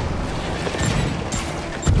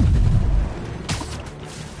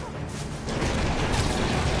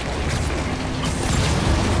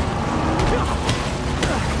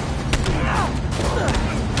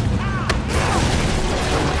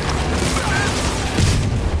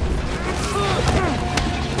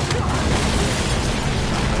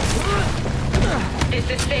 This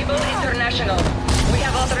is Stable International. We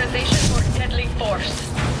have authorization for deadly force.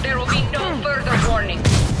 There will be no further warning.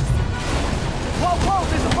 Whoa, whoa,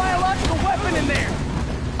 there's a biological weapon in there!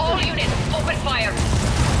 All units, open fire!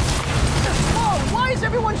 Whoa, why is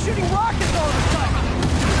everyone shooting rockets all of a sudden?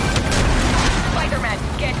 Spider-Man,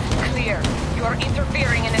 get clear. You are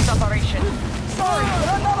interfering in this operation. Sorry, but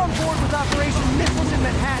I'm not on board with Operation Missiles in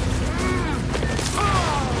Manhattan.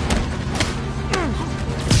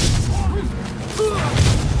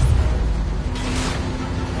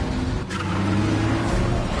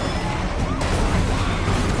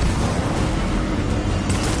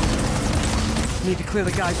 Need to clear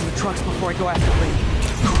the guys in the trucks before I go after Lee.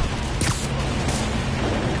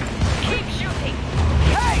 Keep shooting!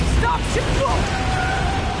 Hey, stop shooting!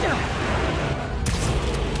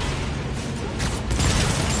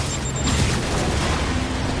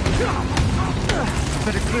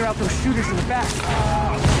 Better clear out those shooters in the back.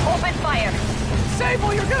 Open fire!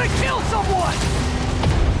 Sable, you're gonna kill someone!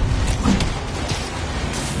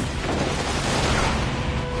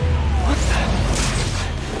 What the?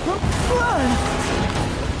 Blood!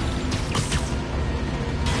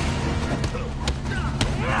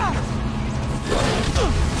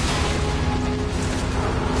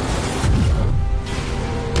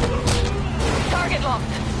 Target locked.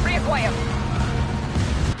 Reacquire.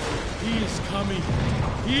 He is coming.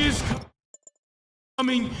 He is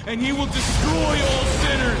coming, and he will destroy all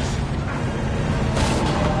sinners.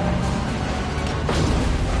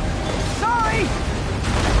 Sorry!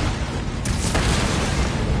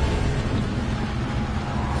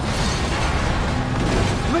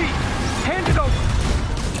 Lee, hand it over.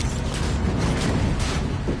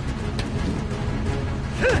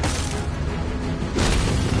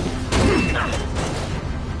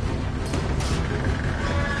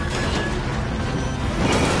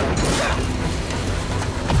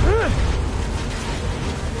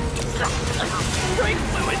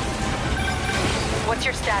 What's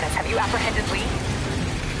your status? Have you apprehended Lee?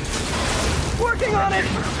 Working on it!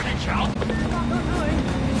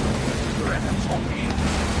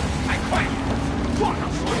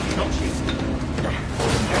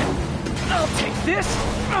 I'll take this!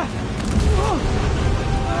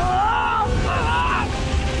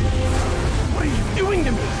 What are you doing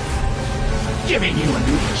to me? Giving you a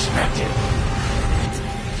new perspective.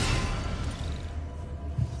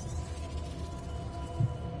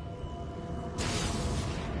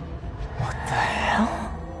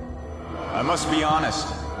 I must be honest.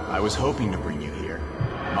 I was hoping to bring you here.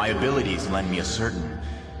 My abilities lend me a certain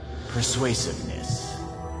persuasiveness.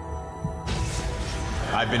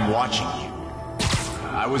 I've been watching you.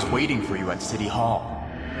 I was waiting for you at City Hall.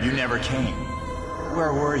 You never came.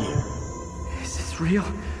 Where were you? Is this real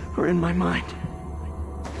or in my mind?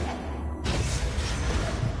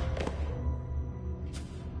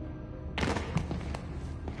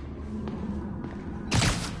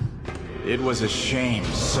 It was a shame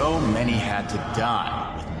so many had to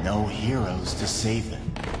die with no heroes to save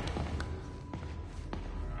them.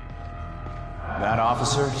 That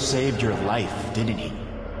officer saved your life, didn't he?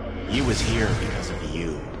 He was here because of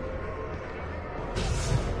you.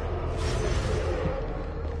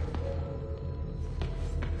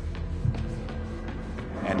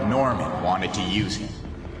 And Norman wanted to use him.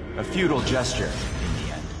 A futile gesture, in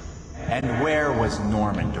the end. And where was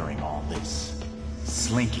Norman during all this?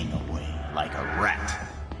 Slinking away like a rat.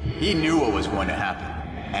 He knew what was going to happen,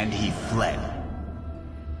 and he fled.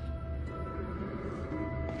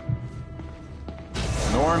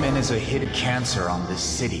 Norman is a hidden cancer on this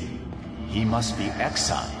city. He must be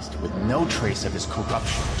excised with no trace of his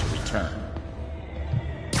corruption to return.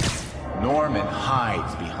 Norman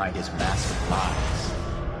hides behind his mask of lies.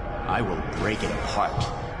 I will break it apart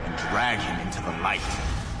and drag him into the light.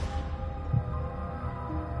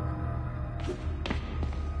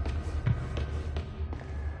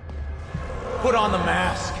 Put on the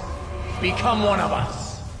mask. Become one of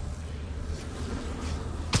us.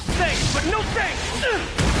 Thanks, but no thanks!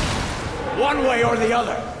 One way or the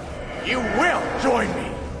other, you will join me.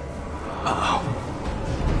 Uh-oh.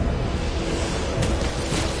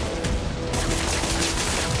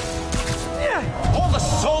 All the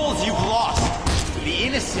souls you've lost, the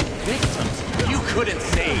innocent victims you couldn't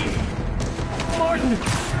save. Martin,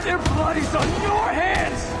 their blood is on your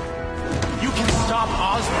hands! You can stop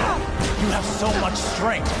Osborn. You have so much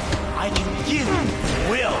strength. I can give you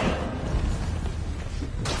will.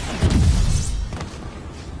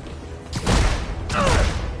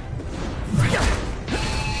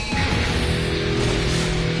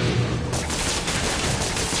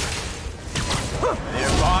 Their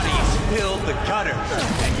bodies filled the gutter,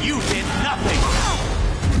 and you did nothing.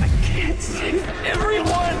 I can't save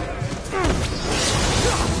everyone!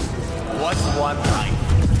 What's one life?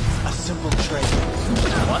 A simple trade.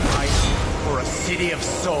 One life for a city of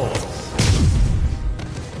souls.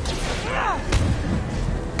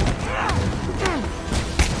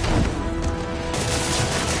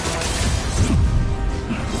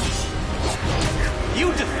 You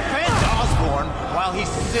defend Osborn while he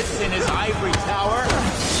sits in his ivory tower?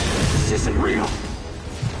 This isn't real.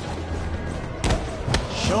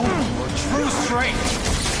 Show me your true strength.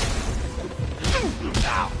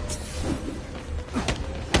 Now.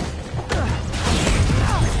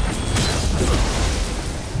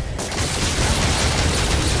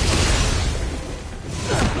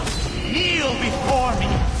 Kneel before me.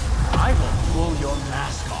 I will pull your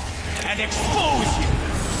mask off and expose you.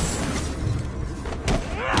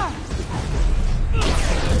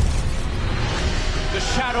 The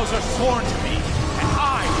shadows are sworn to me, and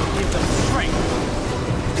I will give them strength.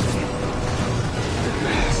 The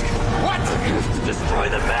mask. What? To destroy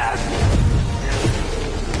the mask!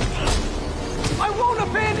 I won't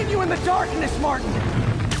abandon you in the darkness, Martin!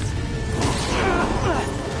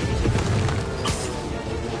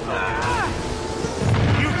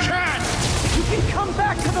 You can't! You can come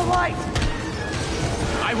back to the light!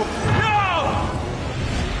 I will... No!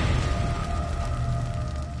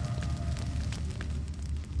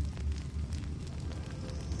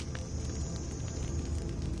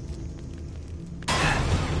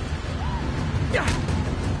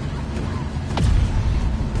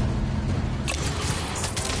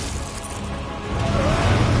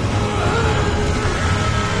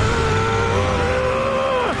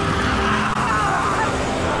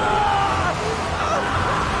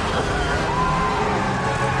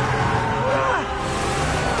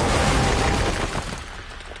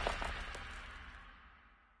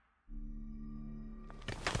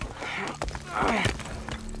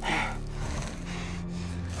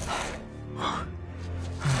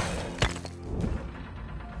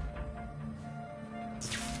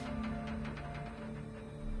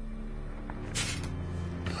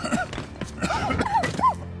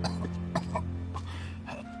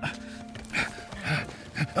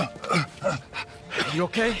 You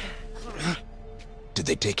okay? Did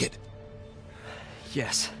they take it?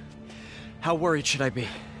 Yes. How worried should I be?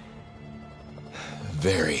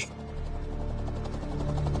 Very.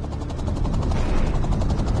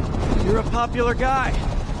 You're a popular guy.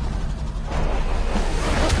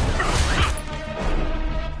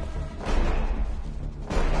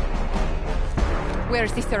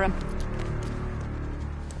 Where's the serum?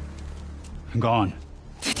 Gone.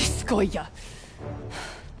 Skoya.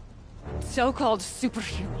 So-called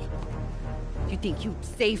superhero. You think you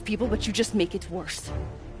save people, but you just make it worse.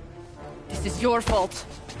 This is your fault.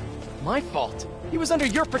 My fault? He was under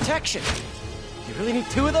your protection. You really need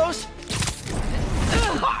two of those?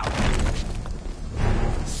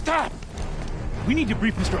 Stop! We need to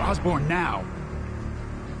brief Mr. Osborn now.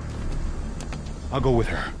 I'll go with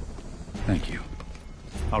her. Thank you.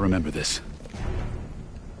 I'll remember this.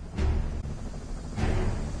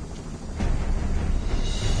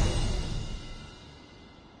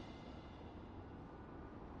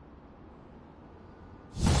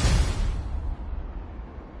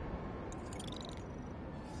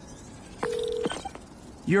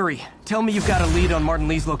 Yuri, tell me you've got a lead on Martin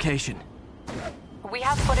Lee's location. We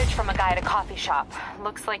have footage from a guy at a coffee shop.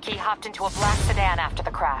 Looks like he hopped into a black sedan after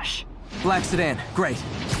the crash. Black sedan, great.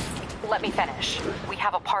 Let me finish. We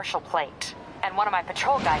have a partial plate. And one of my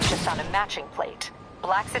patrol guys just found a matching plate.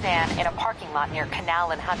 Black sedan in a parking lot near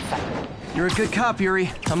Canal and Hudson. You're a good cop,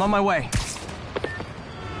 Yuri. I'm on my way.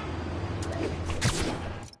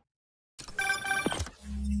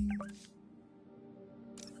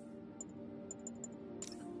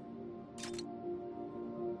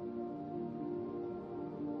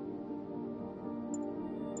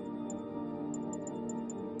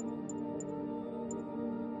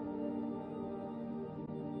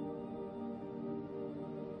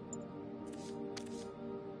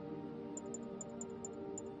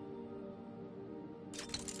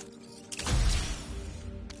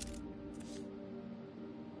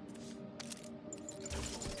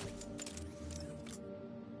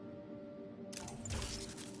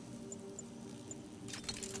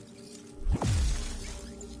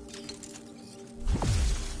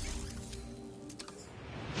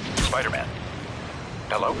 Spider-Man.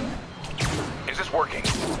 Hello? Is this working?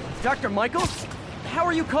 Dr. Michaels? How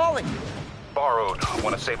are you calling? Borrowed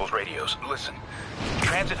one of Sable's radios. Listen,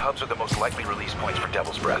 transit hubs are the most likely release points for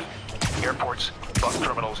Devil's Breath. Airports, bus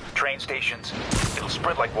terminals, train stations. It'll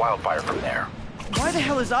spread like wildfire from there. Why the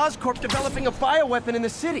hell is Oscorp developing a bioweapon in the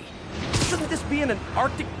city? Shouldn't this be in an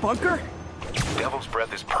Arctic bunker? Devil's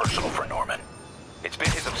Breath is personal for Norman. It's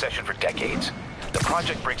been his obsession for decades. The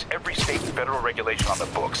project breaks every state and federal regulation on the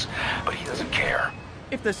books, but he doesn't care.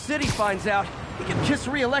 If the city finds out, he can kiss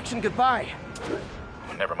re-election goodbye.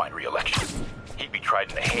 Never mind re-election. He'd be tried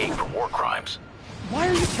in The Hague for war crimes. Why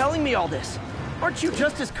are you telling me all this? Aren't you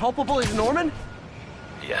just as culpable as Norman?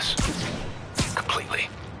 Yes, completely.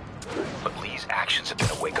 But Lee's actions have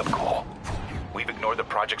been a wake-up call. We've ignored the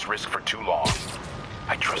project's risk for too long.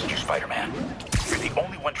 I trust you, Spider-Man. You're the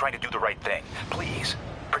only one trying to do the right thing. Please,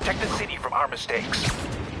 protect the city from our mistakes.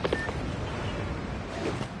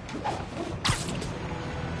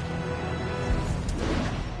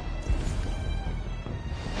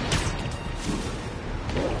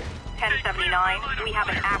 We have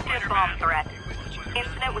an active bomb threat.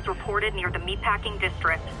 Incident was reported near the meatpacking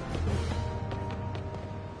district.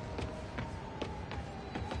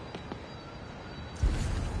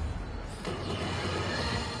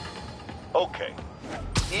 Okay.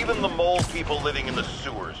 Even the mole people living in the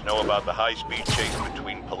sewers know about the high-speed chase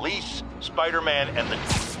between police, Spider-Man, and the...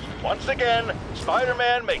 Once again,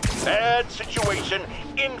 Spider-Man makes a bad situation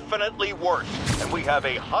infinitely worse. And we have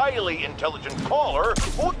a highly intelligent caller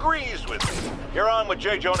who agrees with me. You're on with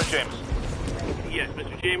J. Jonah Jameson. Yes,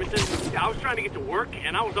 Mr. Jameson. I was trying to get to work,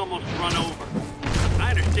 and I was almost run over.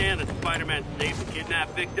 I understand that Spider-Man saved the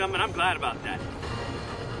kidnapped victim, and I'm glad about that.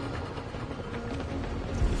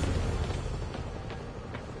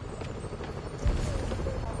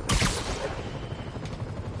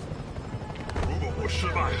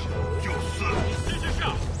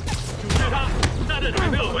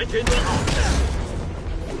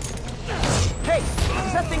 Hey,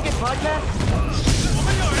 does that thing get podcast? 我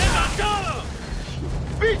们有人打架了！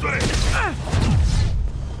闭嘴！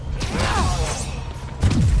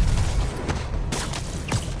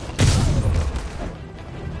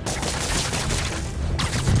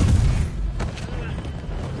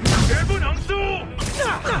 绝不能输！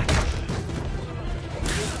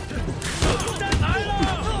来了！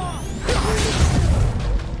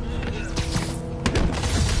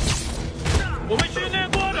 我们训练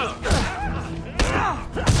过的。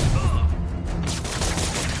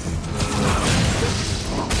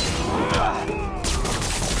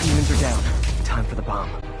 Demons are down. Time for the bomb.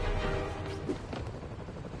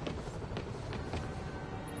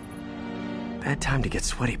 Bad time to get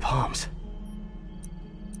sweaty palms.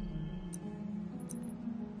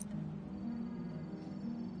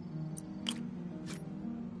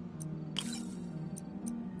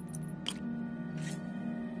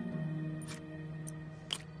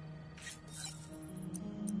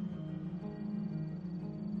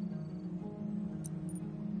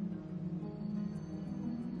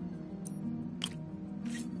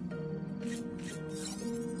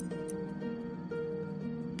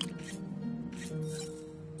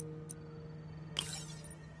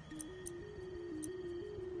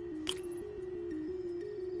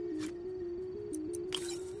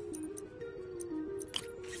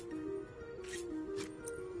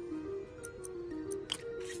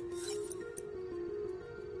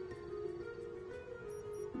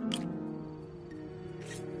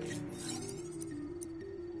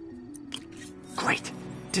 Great.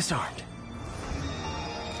 Disarmed.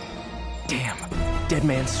 Damn. Dead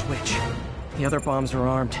man's switch. The other bombs are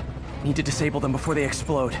armed. Need to disable them before they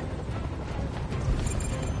explode.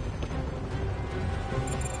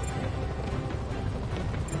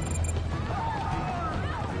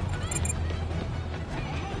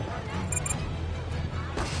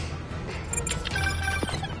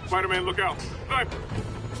 Spider-Man, look out. Sniper!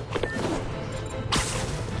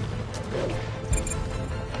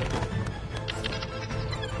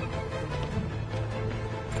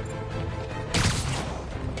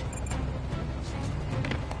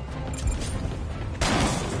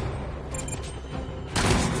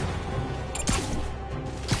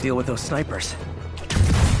 Deal with those snipers.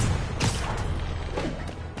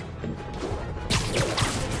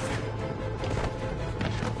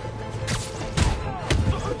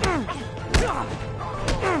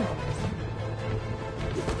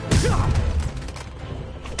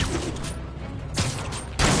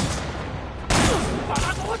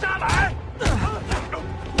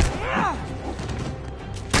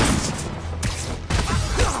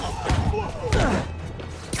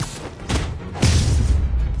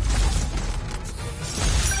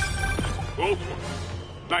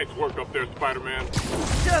 Nice work up there, Spider-Man.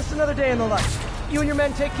 Just another day in the life. You and your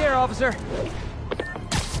men take care, officer.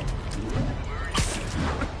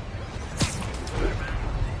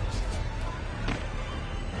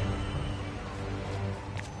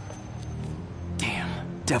 Damn,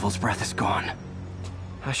 Devil's Breath is gone.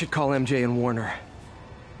 I should call MJ and warn her.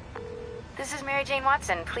 This is Mary Jane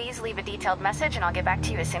Watson. Please leave a detailed message and I'll get back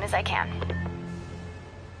to you as soon as I can.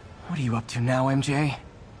 What are you up to now, MJ?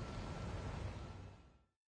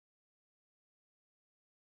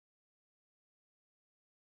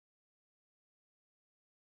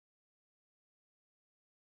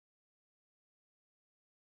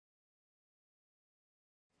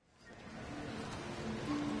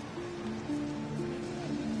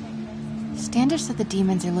 Standish said the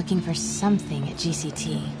demons are looking for something at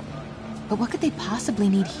GCT. But what could they possibly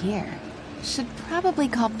need here? Should probably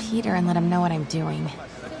call Peter and let him know what I'm doing.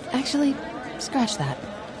 Actually, scratch that.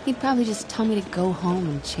 He'd probably just tell me to go home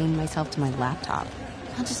and chain myself to my laptop.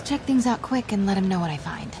 I'll just check things out quick and let him know what I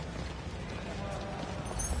find.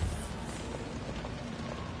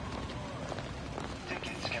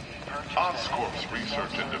 Oscorp's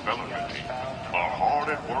research and development team are hard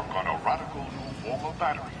at work on a radical new form of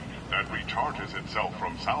battery that recharges itself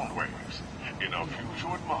from sound waves. In a few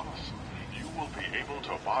short months, you will be able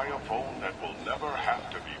to buy a phone that will never have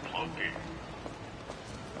to be plugged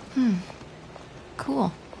in. Cool.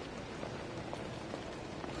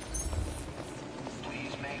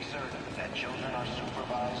 Please make certain that children are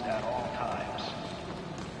supervised at all times.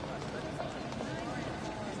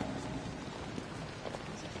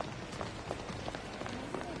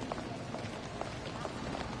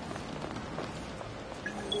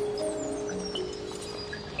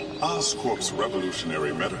 Oscorp's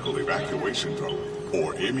Revolutionary Medical Evacuation Drone,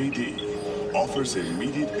 or MED, offers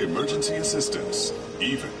immediate emergency assistance,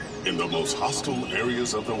 even in the most hostile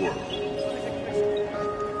areas of the world.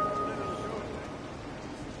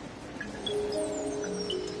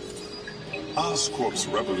 Oscorp's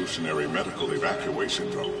Revolutionary Medical Evacuation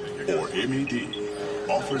Drone, or MED,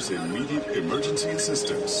 offers immediate emergency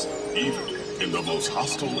assistance, even in the most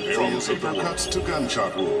hostile areas of the world. From paper cuts to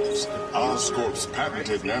gunshot wounds, Oscorp's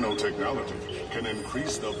patented nanotechnology can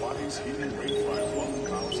increase the body's healing rate by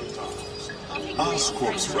 1,000 times.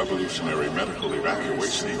 Oscorp's Revolutionary Medical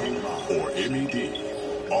Evacuation Drone, or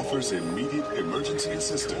MED, offers immediate emergency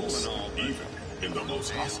assistance, even in the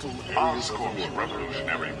most hostile areas of the world. Oscorp's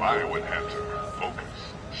Revolutionary Bioenhancer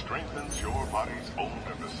Focus strengthens your body's own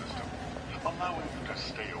nervous system, allowing you to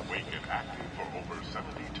stay awake and active for over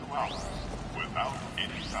 72 hours without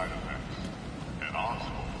any side effects. At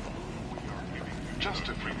Oscorp, we are giving you just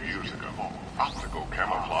a few years ago, optical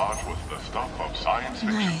camouflage was the stuff of science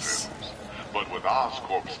fiction films. But with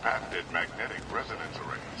Oscorp's patented magnetic resonance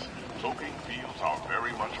arrays, cloaking fields are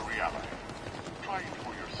very much a reality. Try it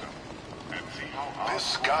for yourself and see how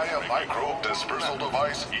this Gaia microbe dispersal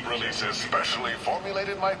device releases specially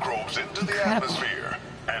formulated microbes into the atmosphere,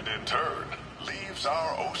 and in turn, leaves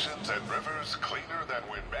our oceans and rivers cleaner than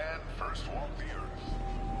when man first walked the earth.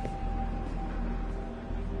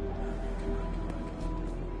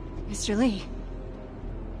 Mr. Lee.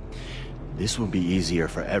 This will be easier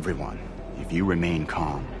for everyone if you remain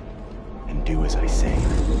calm and do as I say.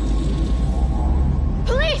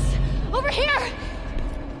 Police! Over here!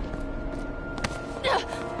 No!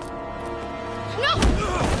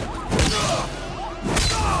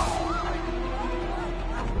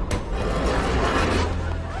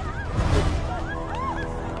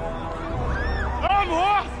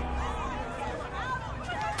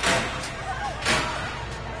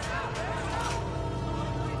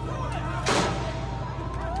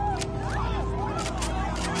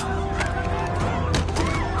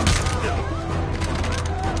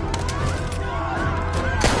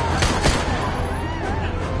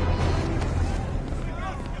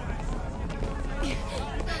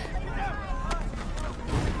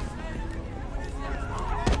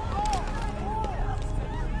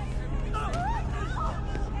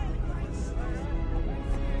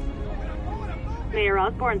 Mayor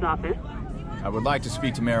Osborne's office. I would like to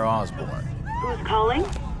speak to Mayor Osborne. Who's calling?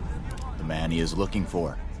 The man he is looking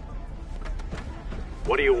for.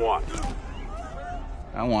 What do you want?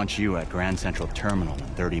 I want you at Grand Central Terminal in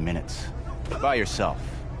 30 minutes. By yourself.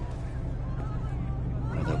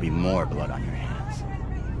 Or there'll be more blood on your hands.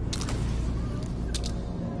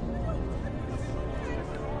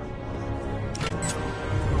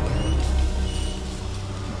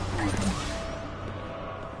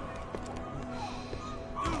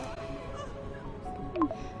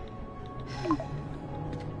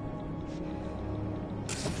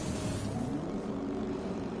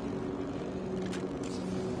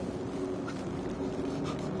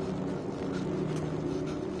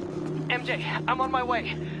 MJ, I'm on my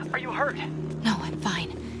way. Are you hurt? No, I'm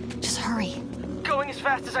fine. Just hurry. Going as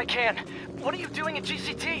fast as I can. What are you doing at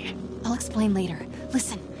GCT? I'll explain later.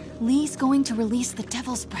 Listen, Lee's going to release the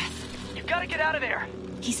Devil's Breath. You've got to get out of there.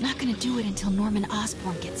 He's not going to do it until Norman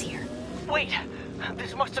Osborn gets here. Wait,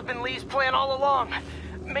 this must have been Lee's plan all along.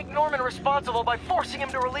 Make Norman responsible by forcing him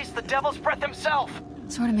to release the Devil's Breath himself.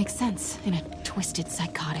 Sort of makes sense, in a twisted,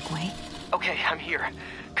 psychotic way. Okay, I'm here.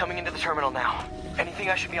 Coming into the terminal now. Anything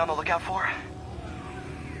I should be on the lookout for?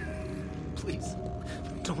 Please,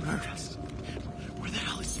 don't hurt us. Where the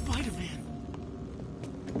hell is Spider-Man?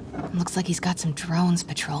 Looks like he's got some drones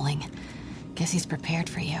patrolling. Guess he's prepared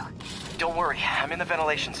for you. Don't worry, I'm in the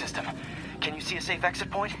ventilation system. Can you see a safe exit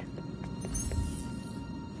point?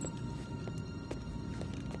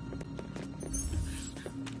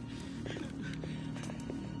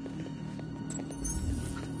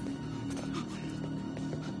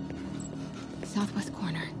 Southwest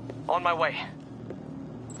corner. On my way.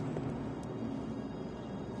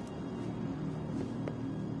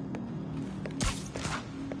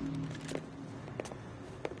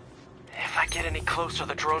 If I get any closer,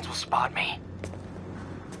 the drones will spot me.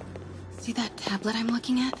 See that tablet I'm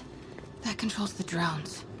looking at? That controls the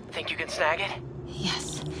drones. Think you can snag it?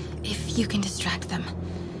 Yes, if you can distract them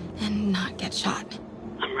and not get shot.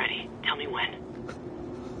 I'm ready. Tell me when.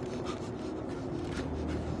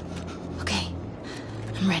 Okay,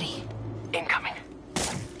 I'm ready. Incoming.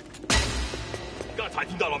 刚才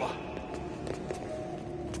听到了吗？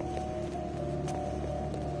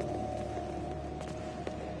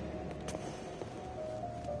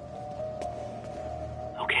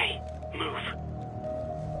 Okay, move.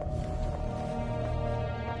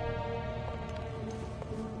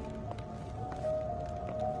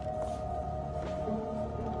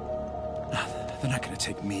 They're not gonna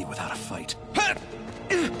take me without a fight.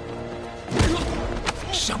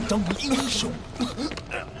 想当英雄。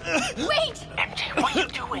 Wait! MJ, what are you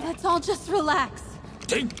doing? Let's all just relax.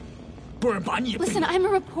 停，不然把你也被 Listen, I'm a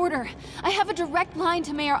reporter. I have a direct line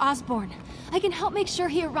to Mayor Osborne. I can help make sure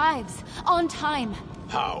he arrives on time.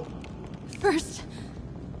 How? First,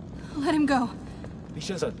 let him go. 李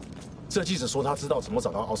先生，这记者说他知道怎么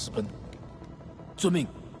找到奥斯喷。遵命。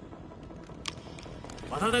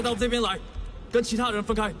把他带到这边来，跟其他人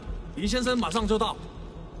分开。李先生马上就到。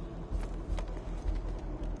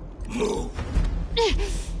Move.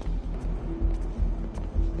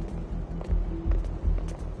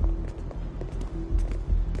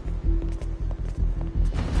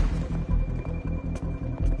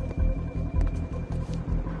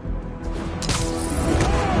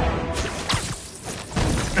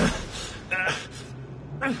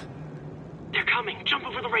 They're coming. Jump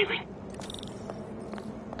over the railing.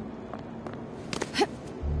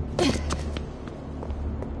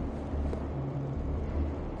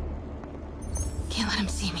 Can't let him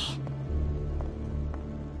see me.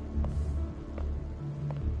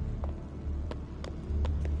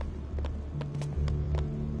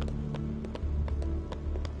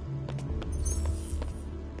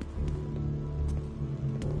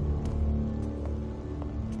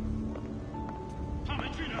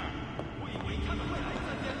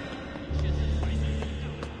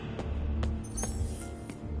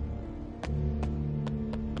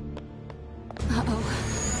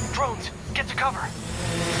 Uh-oh. Drones, get to cover.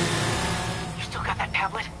 You still got that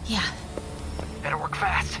tablet? Yeah. Better work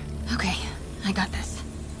fast. Okay, I got this.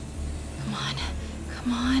 Come on.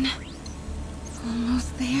 Come on.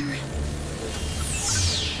 Almost there.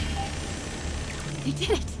 They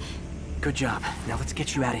did it. Good job. Now let's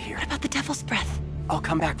get you out of here. What about the Devil's Breath? I'll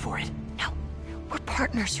come back for it. No. We're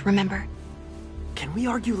partners, remember? Can we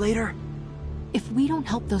argue later? If we don't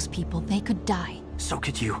help those people, they could die. So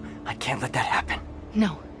could you. I can't let that happen.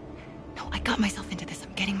 No. No, I got myself into this.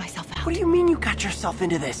 I'm getting myself out. What do you mean you got yourself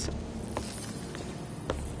into this?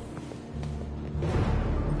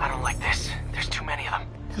 I don't like this. There's too many of them.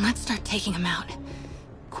 Then let's start taking them out.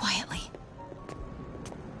 Quietly.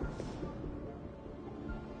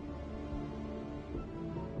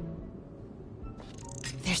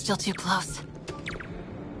 still too close.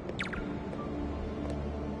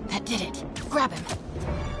 That did it. Grab him.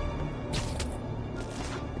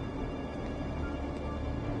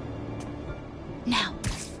 Now.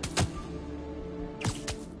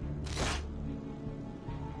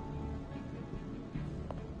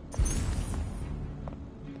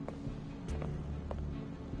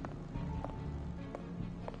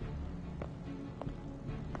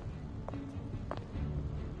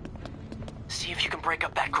 See if you can break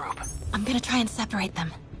up that group. I'm gonna try and separate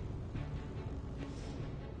them.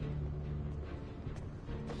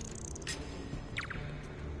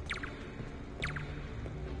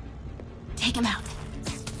 Take him out.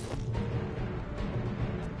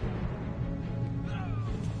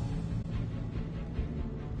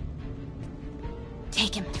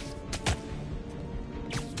 Take him.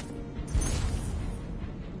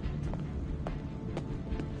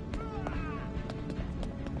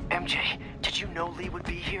 MJ, did you know Lee would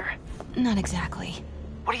be here? Not exactly.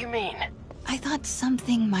 What do you mean? I thought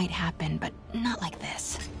something might happen, but not like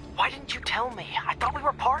this. Why didn't you tell me? I thought we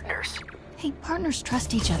were partners. Hey, partners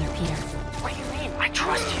trust each other, Peter. What do you mean? I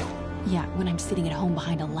trust you. Yeah, when I'm sitting at home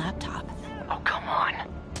behind a laptop. Oh, come on.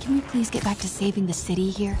 Can we please get back to saving the city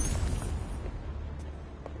here?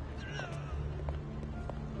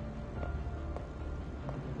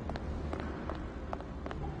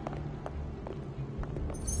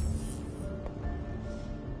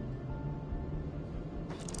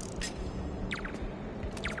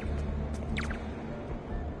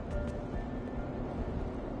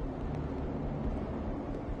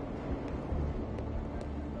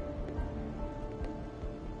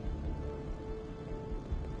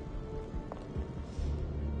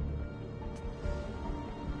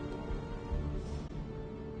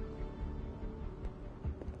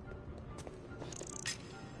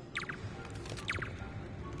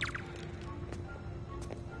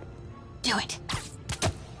 Do it.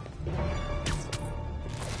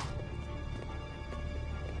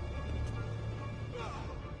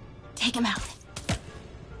 Take him out.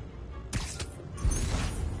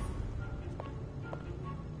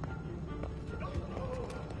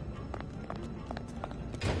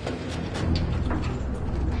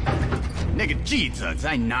那个记者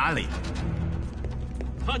在哪里？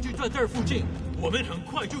他就在这儿附近，我们很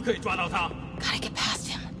快就可以抓到他。Gotta get past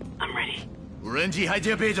him. I'm ready. 无人机还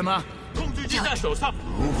戒备着吗？控制器在手上。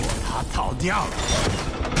如果他逃掉了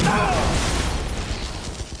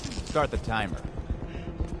 ，Start the timer.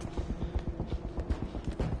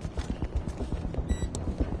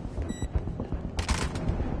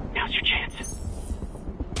 Now's your chance.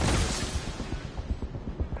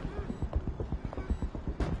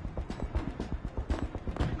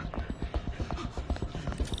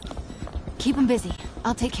 Keep him busy.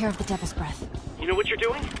 I'll take care of the Devil's Breath. You know what you're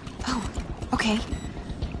doing? Oh, okay.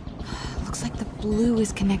 Looks like the blue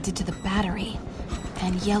is connected to the battery,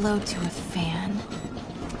 and yellow to a fan.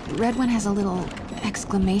 Red one has a little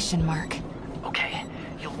exclamation mark. Okay,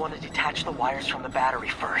 you'll want to detach the wires from the battery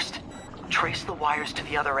first. Trace the wires to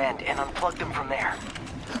the other end and unplug them from there.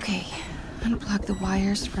 Okay, unplug the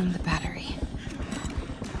wires from the battery.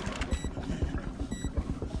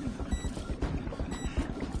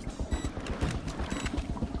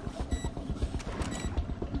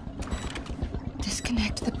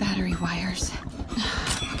 Disconnect the battery wires.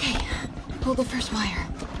 Okay, pull the first wire.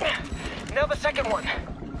 Now the second one.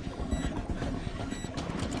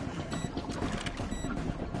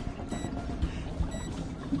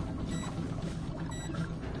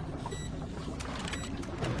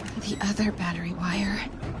 The other battery wire.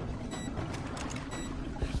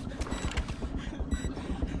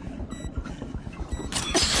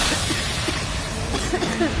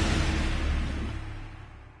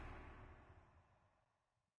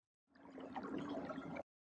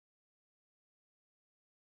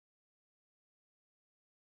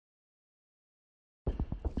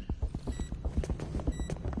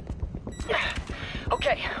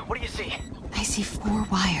 Okay, what do you see? I see 4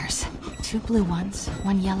 wires. 2 blue ones,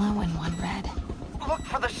 1 yellow, and 1 red. Look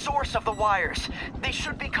for the source of the wires. They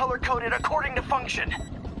should be color-coded according to function.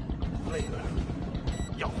 累了，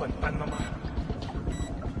要换班了吗？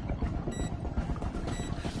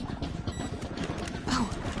 Oh,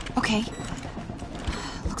 okay.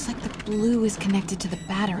 Looks like the blue is connected to the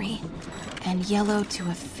battery, and yellow to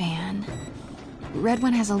a fan. Red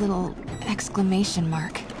one has a little exclamation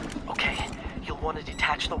mark. Okay, you'll want to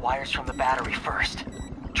detach the wires from the battery first.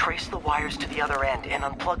 Trace the wires to the other end and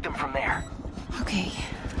unplug them from there. Okay,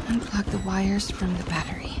 unplug the wires from the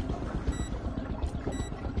battery.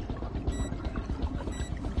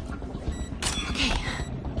 Okay,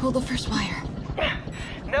 pull the first wire.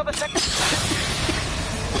 Now the second...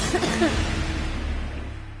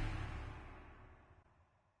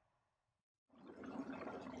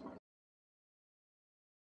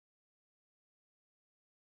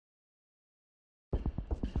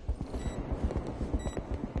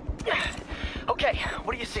 Okay,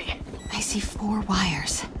 what do you see? I see 4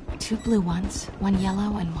 wires. 2 blue ones, 1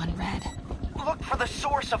 yellow, and 1 red. Look for the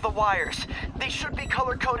source of the wires. They should be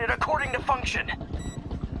color-coded according to function.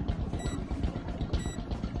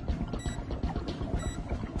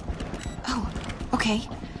 Oh, okay.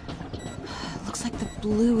 Looks like the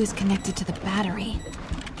blue is connected to the battery,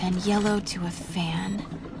 and yellow to a fan.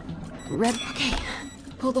 Red, okay.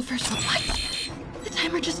 Pull the first one. What? The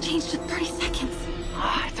timer just changed to 30 seconds.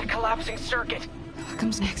 Ah, it's a collapsing circuit. What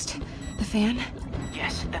comes next? The fan?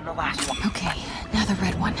 Yes, then the last one. Okay, now the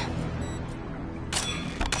red one.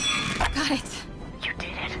 Got it. You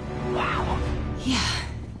did it. Wow. Yeah.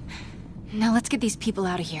 Now let's get these people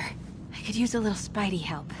out of here. I could use a little Spidey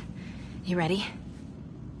help. You ready?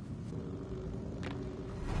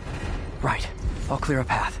 Right. I'll clear a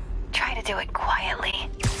path. Try to do it quietly.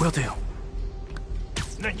 Will do.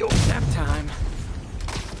 Nap time.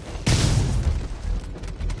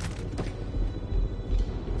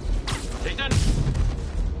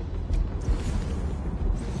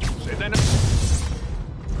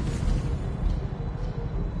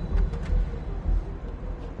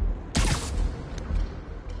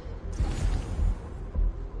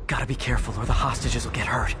 Gotta be careful or the hostages will get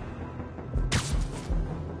hurt.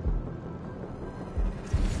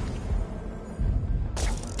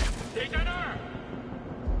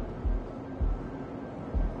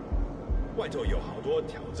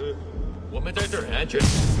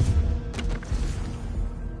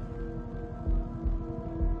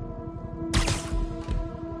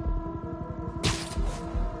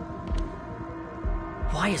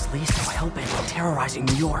 Why is Lee so hell-bent on terrorizing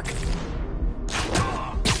New York?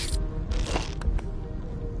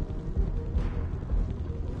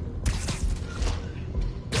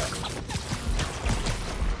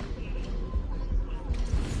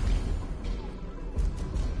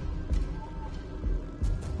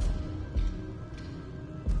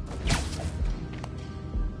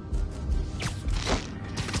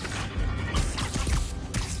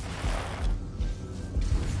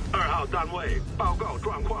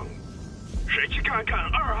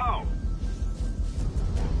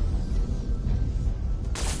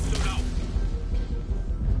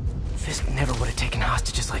 Fisk never would have taken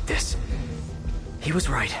hostages like this. He was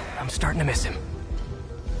right. I'm starting to miss him.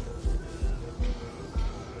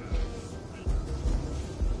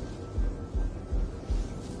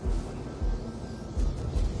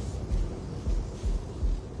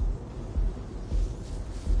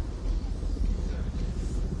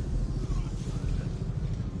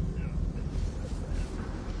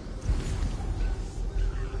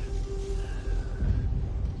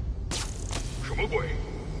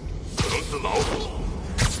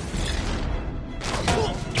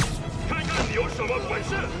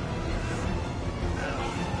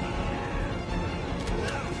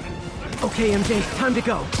 Okay, MJ, time to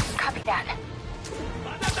go. Copy that.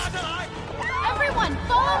 Everyone,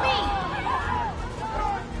 follow me!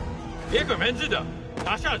 别给面子的，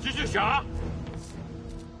拿下蜘蛛侠。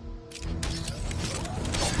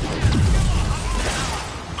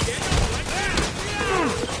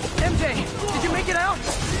MJ, did you make it out?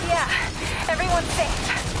 Yeah, everyone's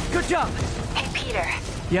safe. Good job. Hey, Peter.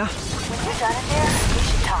 Yeah? When you're done in there, we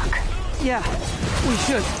should talk. Yeah, we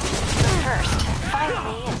should. But first, find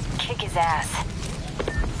Lee and kick his ass.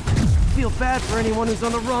 Feel bad for anyone who's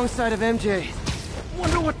on the wrong side of MJ.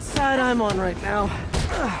 Wonder what side I'm on right now.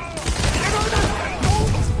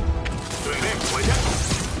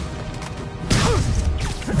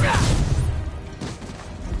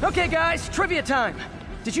 Okay, guys, trivia time.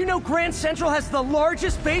 Did you know Grand Central has the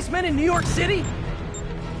largest basement in New York City?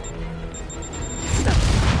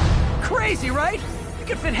 Crazy, right? You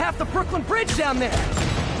could fit half the Brooklyn Bridge down there.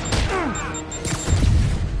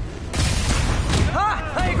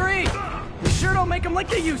 Ha! I agree. You sure don't make them like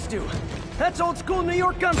they used to. That's old school New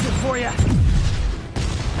York gumption for you.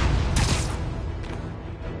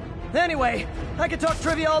 Anyway, I could talk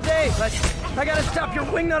trivia all day, but I gotta stop your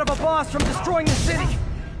wingnut of a boss from destroying the city.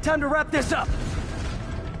 Time to wrap this up.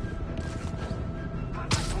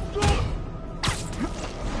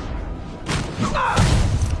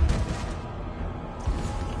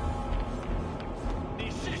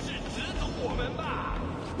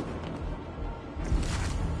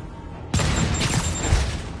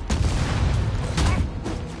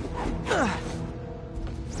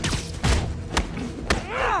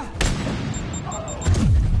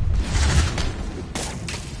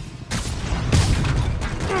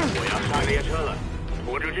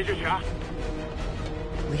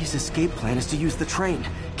 Lee's escape plan is to use the train.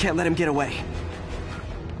 Can't let him get away.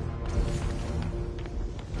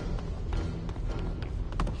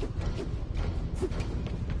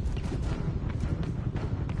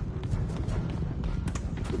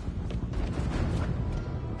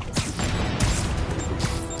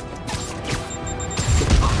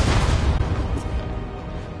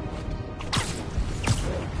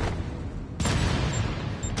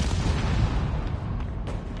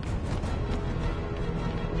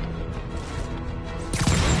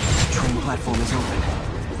 Platform is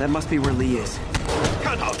open. That must be where Lee is.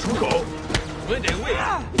 看好出口。稳定位。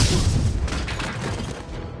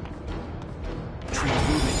Train's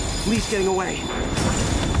moving. Lee's getting away.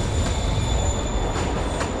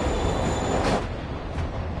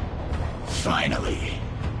 Finally.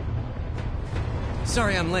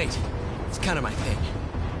 Sorry I'm late. It's kind of my thing.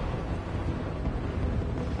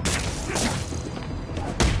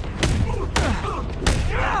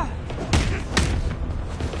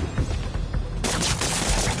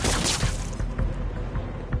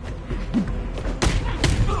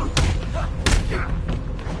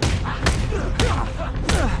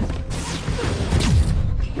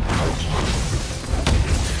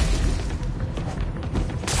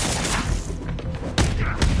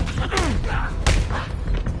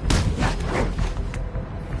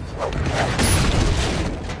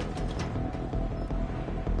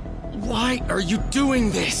 Why are you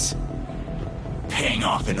doing this? Paying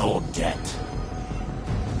off an old debt.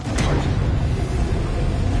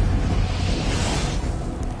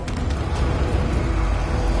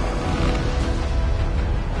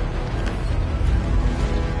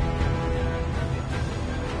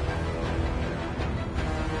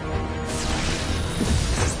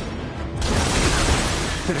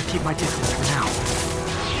 Better keep my distance for now.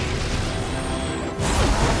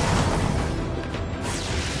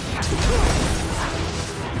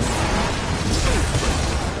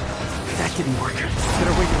 That didn't work.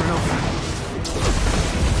 Better wait for an opening.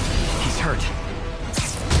 He's hurt.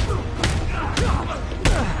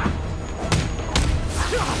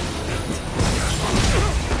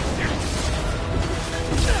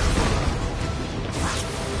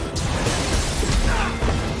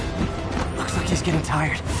 Looks like he's getting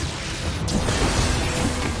tired.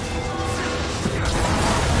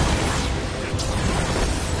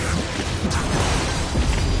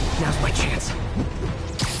 Now's my chance.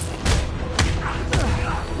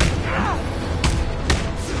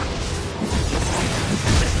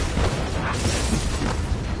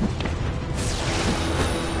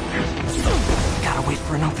 Gotta wait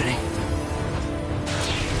for an opening.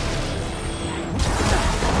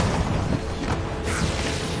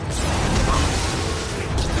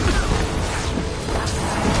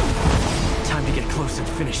 Time to get close and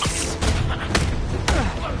finish this.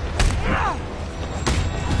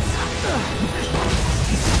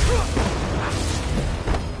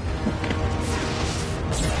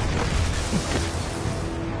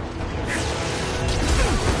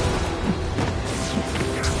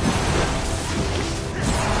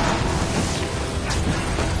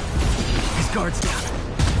 Guards down.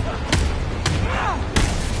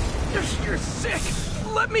 You're sick!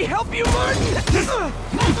 Let me help you, Martin!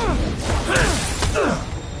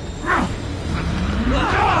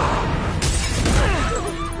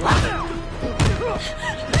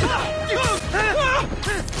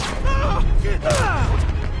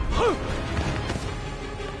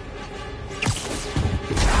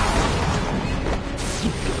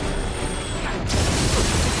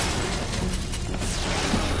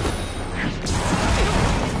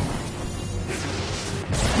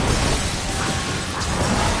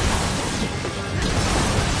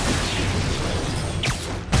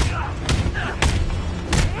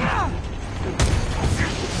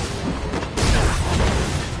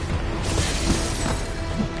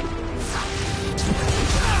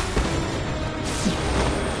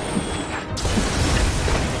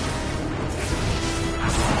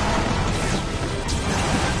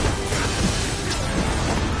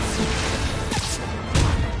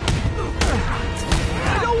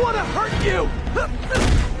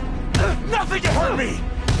 Nothing can hurt me!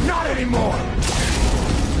 Not anymore!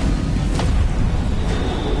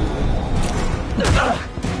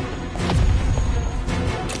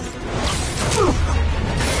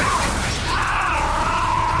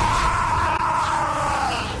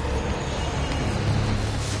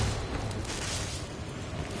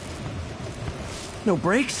 No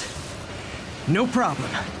brakes? No problem.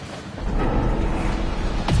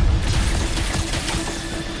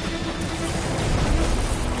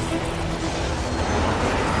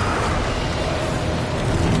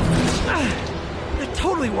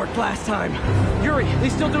 totally worked last time. Yuri, they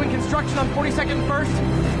still doing construction on 42nd and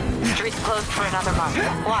 1st? Street's closed for another month.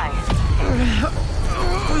 Why?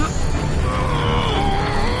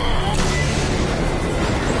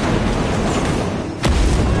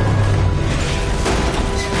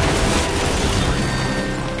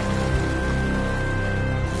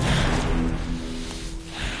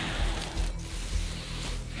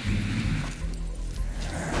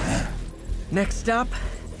 Next stop,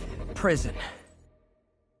 prison.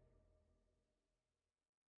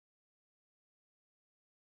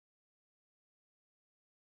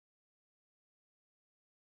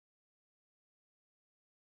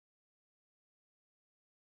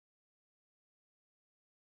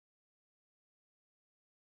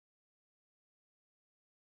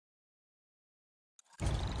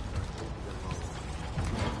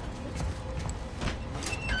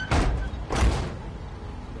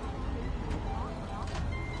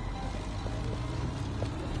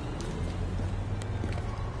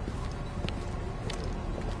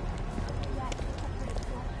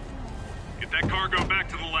 Get that cargo back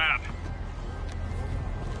to the lab.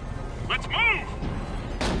 Let's move!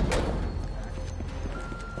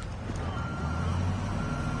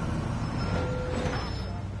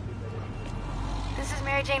 This is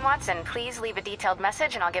Mary Jane Watson. Please leave a detailed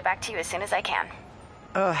message and I'll get back to you as soon as I can.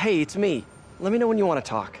 Hey, it's me. Let me know when you want to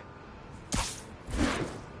talk.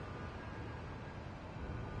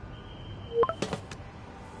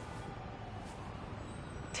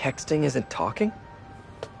 Texting isn't talking?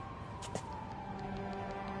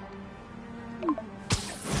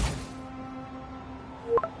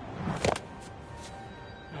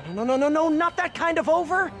 No, not that kind of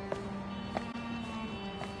over!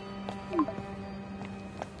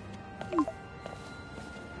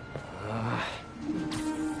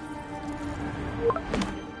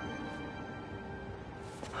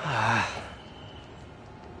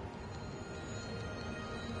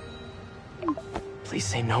 Please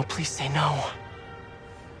say no, please say no.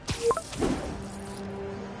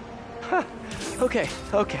 Huh. Okay.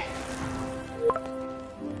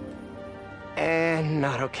 And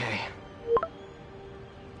not okay.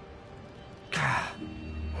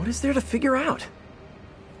 What is there to figure out?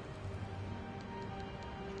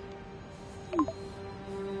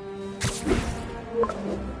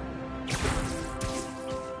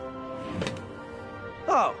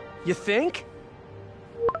 Oh, you think?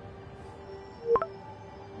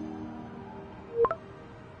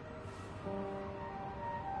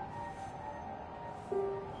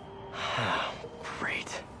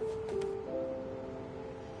 Great.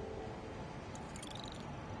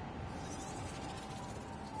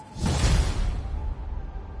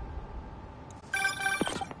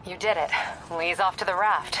 You did it. Lee's off to the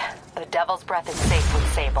raft. The Devil's Breath is safe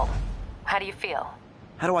with Sable. How do you feel?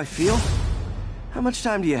 How do I feel? How much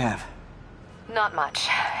time do you have? Not much.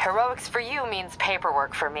 Heroics for you means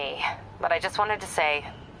paperwork for me. But I just wanted to say,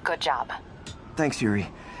 good job. Thanks, Yuri.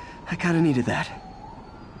 I kinda needed that.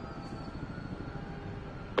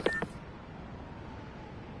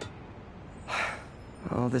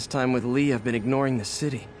 All this time with Lee, I've been ignoring the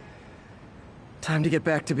city. Time to get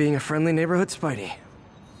back to being a friendly neighborhood Spidey.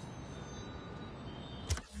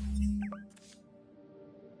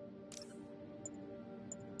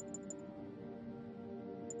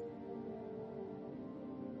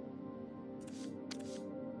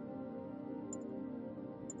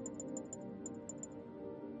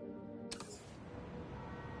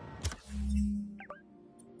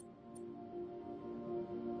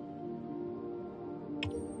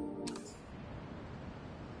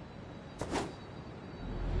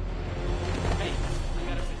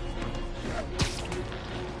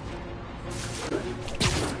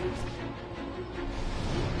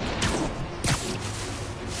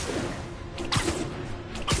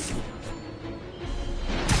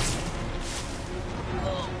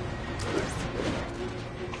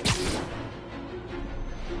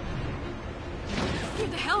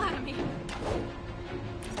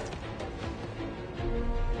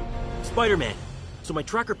 Spider-Man. So my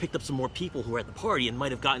tracker picked up some more people who were at the party and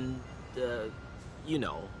might have gotten, you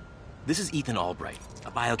know. This is Ethan Albright,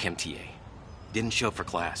 a biochem TA. Didn't show up for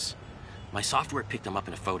class. My software picked him up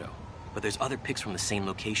in a photo, but there's other pics from the same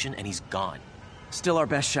location and he's gone. Still our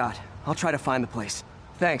best shot. I'll try to find the place.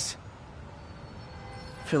 Thanks.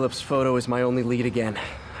 Philip's photo is my only lead again.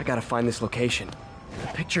 I gotta find this location. The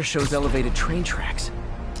picture shows elevated train tracks,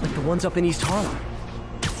 like the ones up in East Harlem.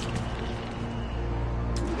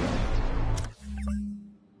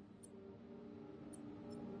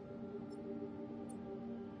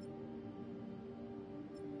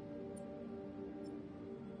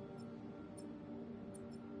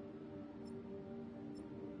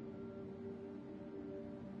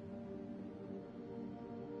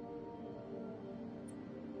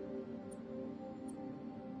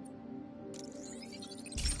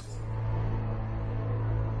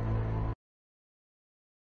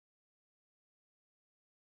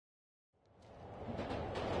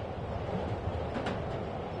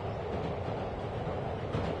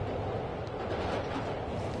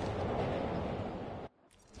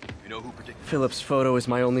 Philip's photo is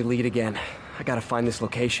my only lead again. I gotta find this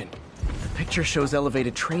location. The picture shows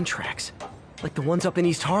elevated train tracks, like the ones up in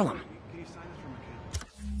East Harlem.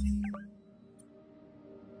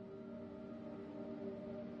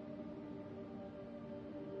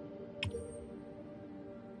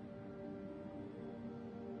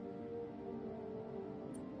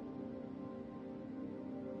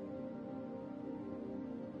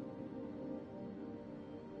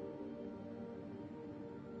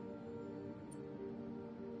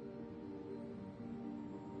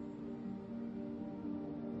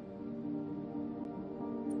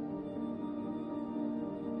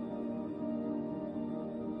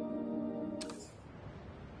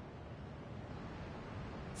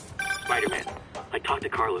 Spider-Man, I talked to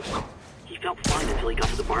Carlos. He felt fine until he got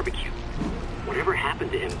to the barbecue. Whatever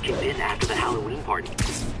happened to him kicked in after the Halloween party.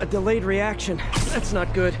 A delayed reaction. That's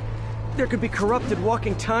not good. There could be corrupted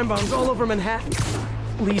walking time bombs all over Manhattan.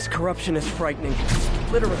 Lee's corruption is frightening.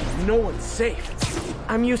 Literally, no one's safe.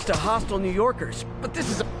 I'm used to hostile New Yorkers, but this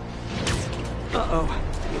is a... Uh-oh.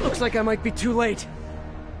 Looks like I might be too late.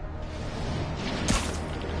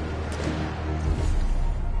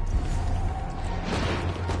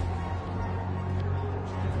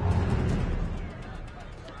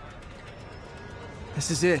 This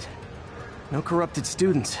is it. No corrupted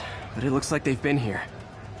students, but it looks like they've been here.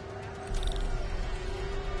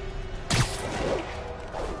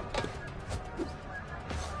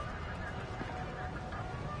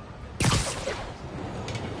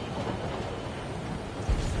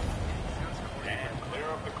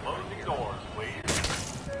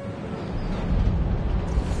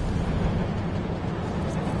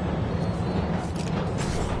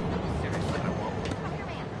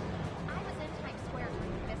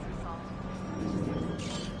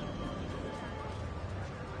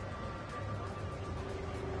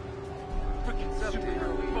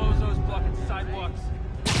 Bozos blocking sidewalks.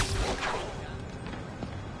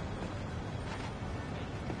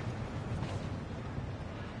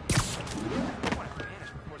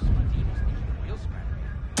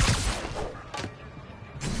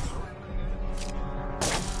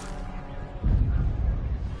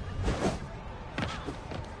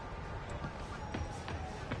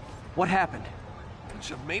 What happened?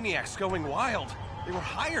 Bunch of maniacs going wild. They were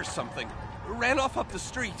high or something. Ran off up the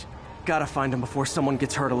street. Gotta find them before someone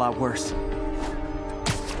gets hurt a lot worse.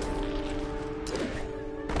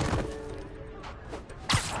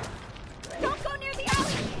 Don't go near the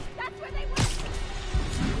alley! That's where they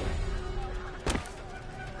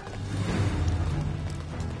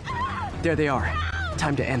went! There they are.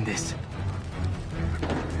 Time to end this.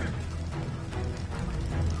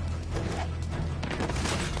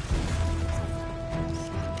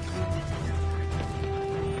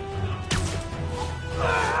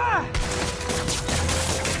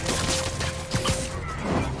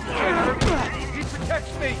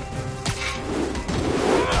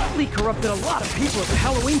 Lee corrupted a lot of people at the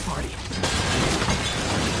Halloween party.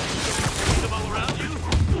 See them all around you?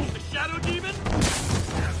 The Shadow Demon?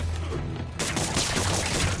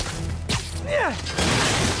 Yeah.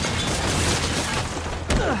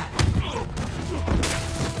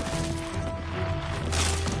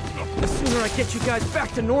 The sooner I get you guys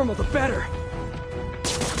back to normal, the better.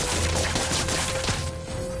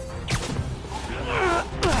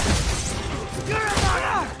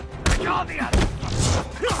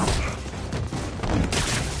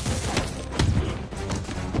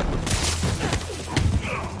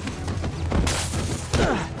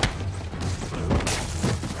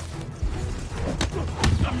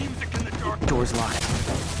 Door's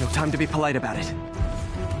locked. No time to be polite about it.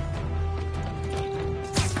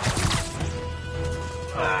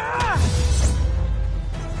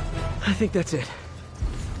 I think that's it.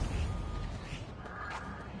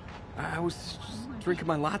 I was just drinking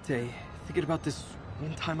my latte, thinking about this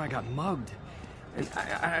one time I got mugged. And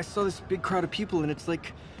I saw this big crowd of people, and it's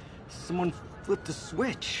like someone flipped a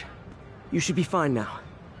switch. You should be fine now.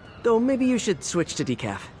 Though maybe you should switch to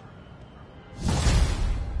decaf.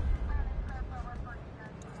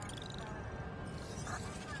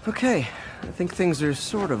 Okay, I think things are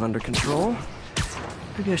sort of under control.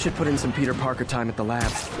 Maybe I should put in some Peter Parker time at the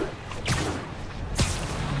lab.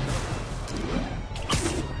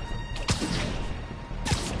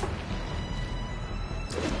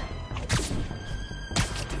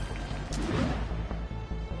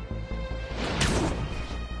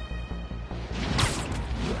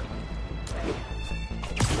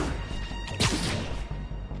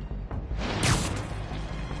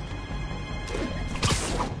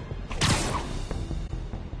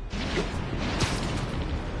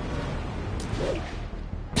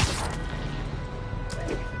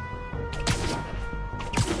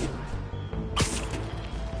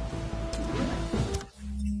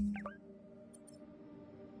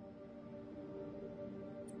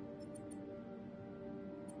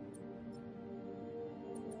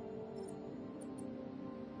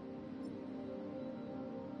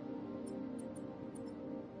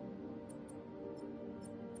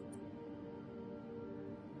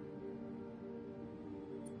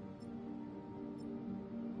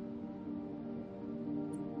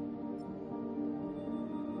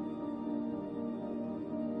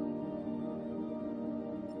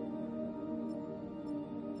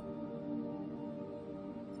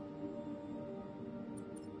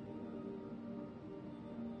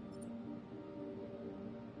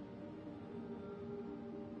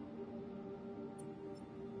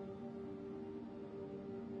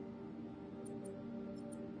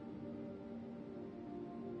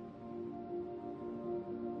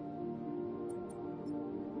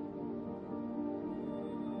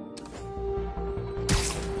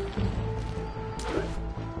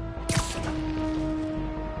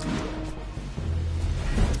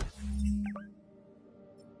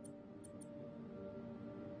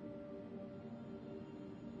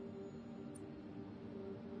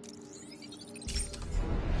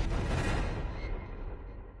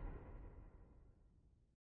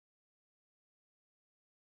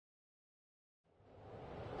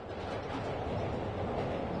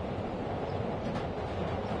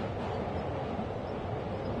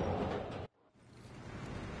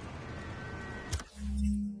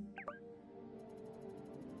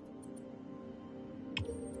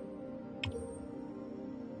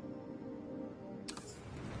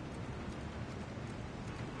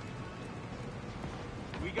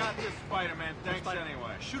 We got this, Spider-Man. Thanks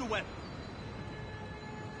anyway. Shoot away.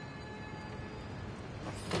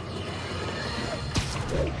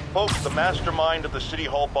 Folks, the mastermind of the City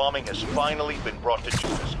Hall bombing has finally been brought to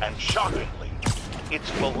justice, and shockingly, it's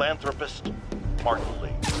philanthropist Martin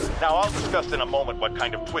Lee. Now, I'll discuss in a moment what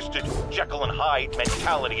kind of twisted Jekyll and Hyde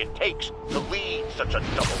mentality it takes to lead such a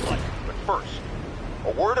double life. But first,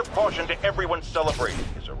 a word of caution to everyone celebrating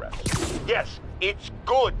his arrest. Yes, it's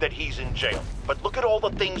good that he's in jail, but look at all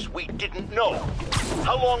the things we didn't know.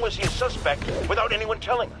 How long was he a suspect without anyone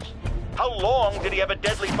telling us? How long did he have a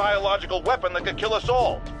deadly biological weapon that could kill us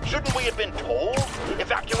all? Shouldn't we have been told?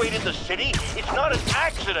 Evacuated the city? It's not an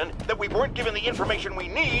accident that we weren't given the information we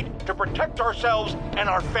need to protect ourselves and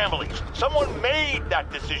our families. Someone made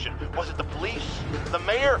that decision. Was it the police? The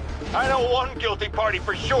mayor? I know one guilty party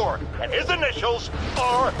for sure, and his initials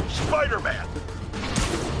are Spider-Man.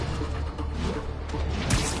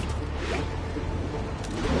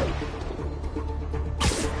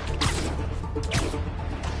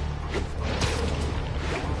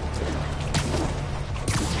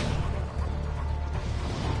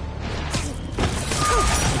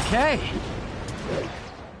 Okay.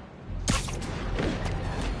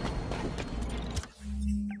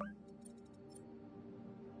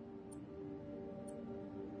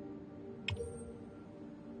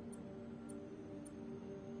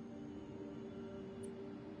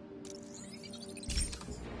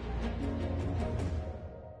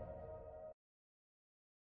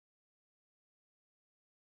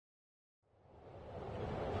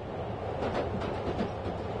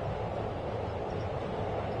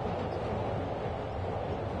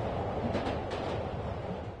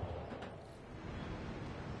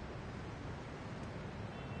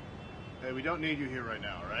 Hey, we don't need you here right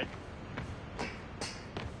now, right?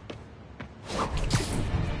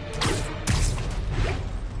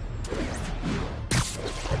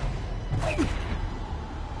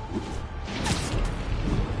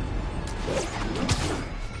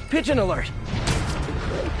 Pigeon alert!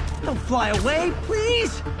 Don't fly away,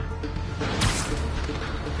 please!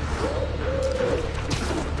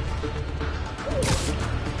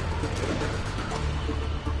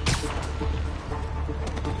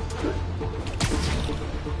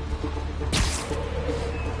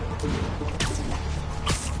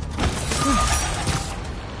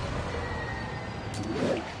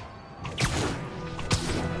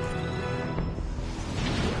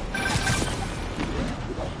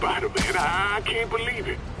 Spider-Man, I can't believe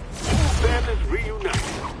it. Two families reunited.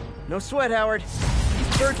 No sweat, Howard.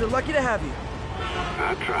 These birds are lucky to have you.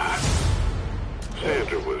 I tried.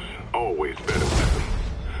 Sandra was always better with them.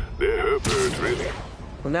 They're her birds, really.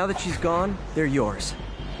 Well, now that she's gone, they're yours.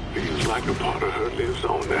 Feels like a part of her lives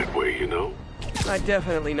on that way, you know? I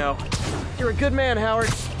definitely know. You're a good man, Howard.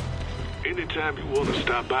 Anytime you want to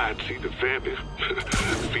stop by and see the family,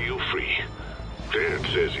 feel free. Dan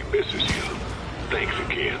says he misses you. Thanks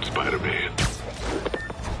again, Spider-Man.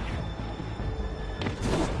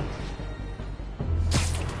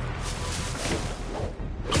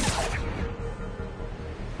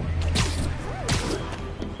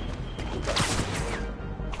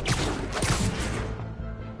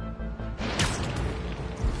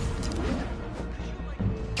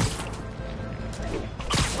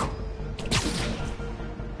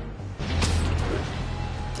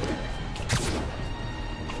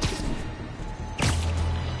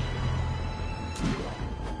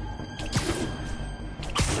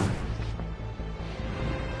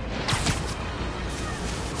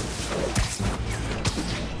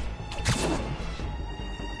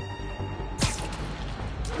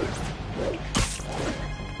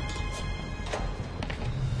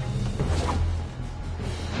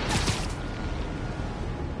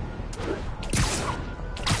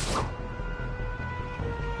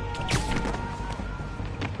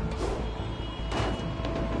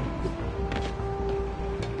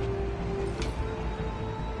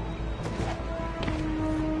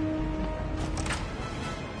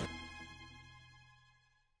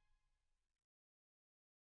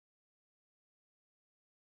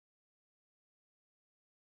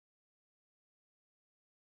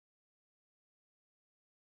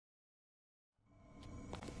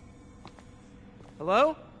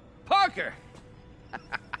 Hello? Parker!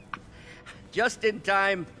 Just in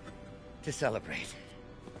time to celebrate.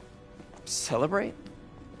 Celebrate?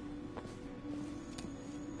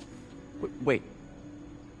 Wait.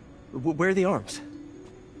 Where are the arms?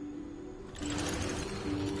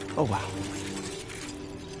 Oh, wow.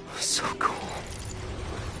 So cool.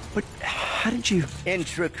 But how did you...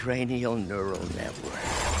 Intracranial neural network.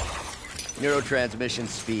 Neurotransmission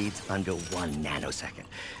speeds under 1 nanosecond.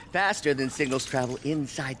 Faster than signals travel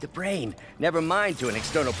inside the brain. Never mind to an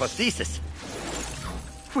external prosthesis.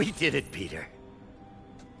 We did it, Peter.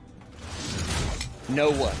 No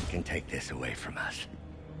one can take this away from us.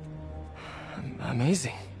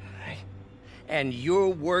 Amazing. And your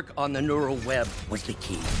work on the neural web was the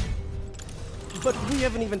key. But we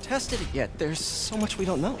haven't even tested it yet. There's so much we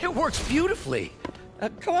don't know. It works beautifully.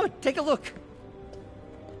 Come on, take a look.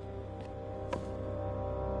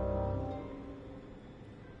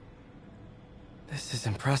 This is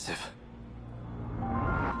impressive.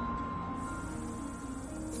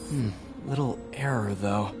 Little error,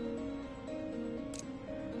 though.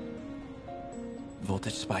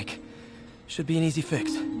 Voltage spike. Should be an easy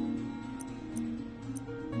fix.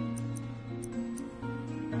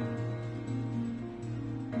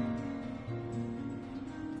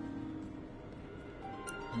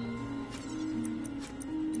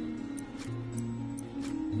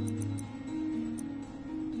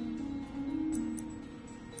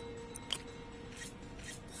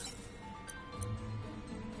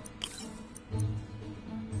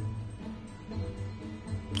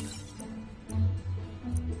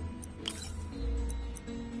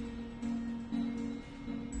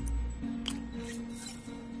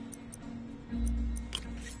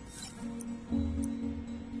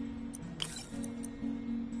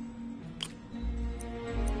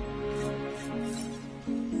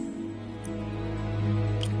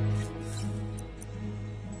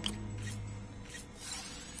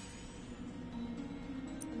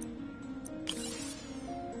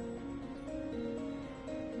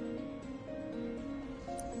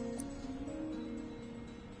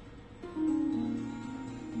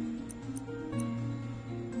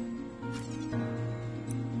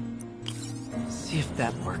 See if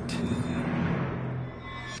that worked.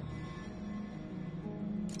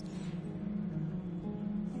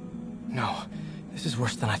 No, this is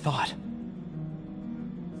worse than I thought.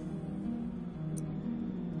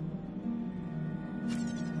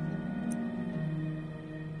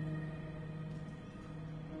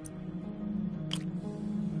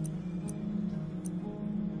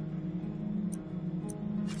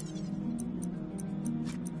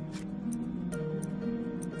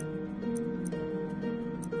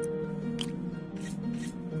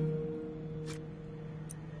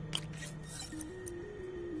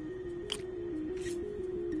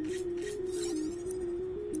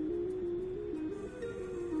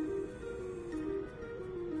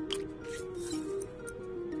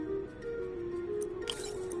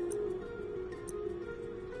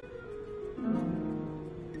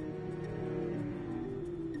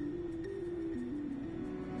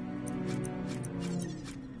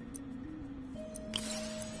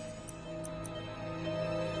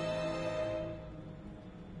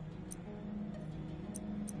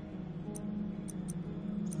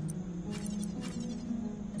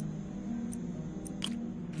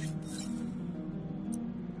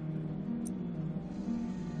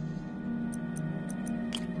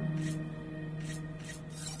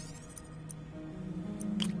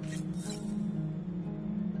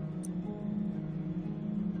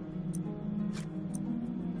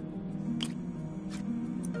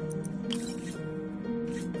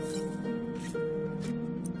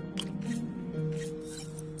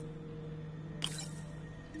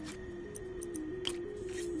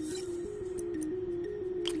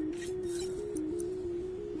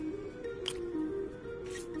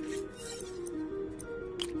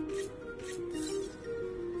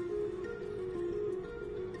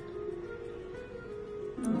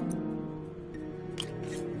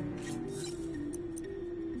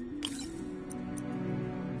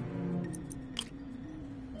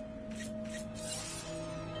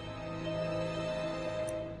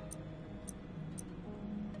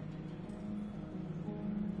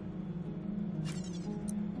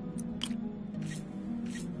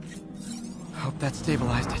 Hope that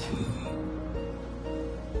stabilized it.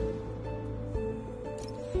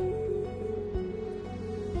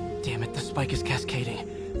 Damn it, the spike is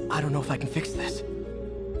cascading. I don't know if I can fix this.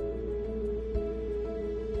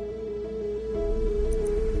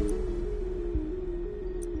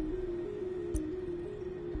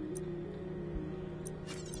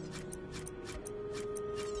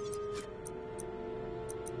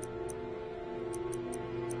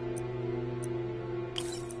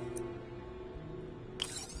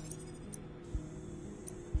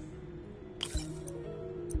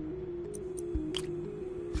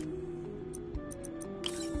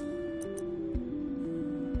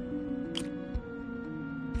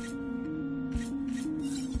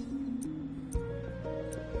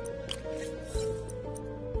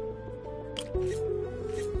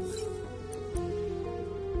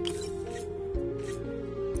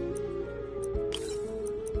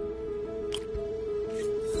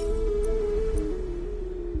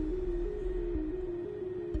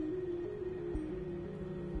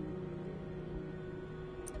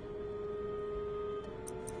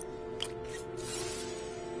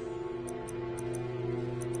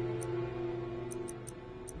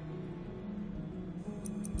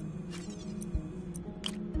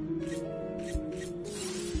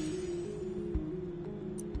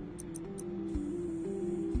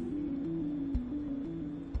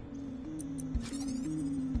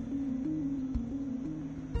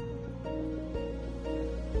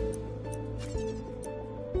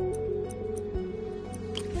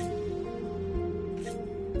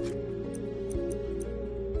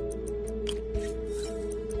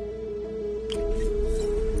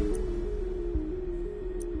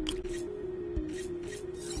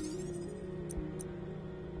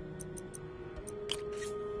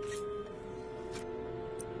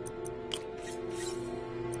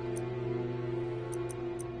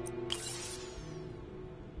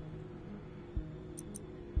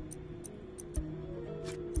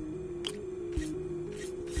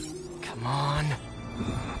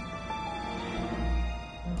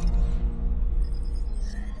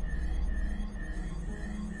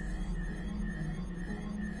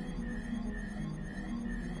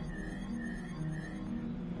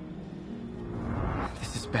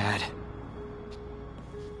 bad.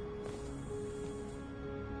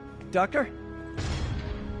 Doctor?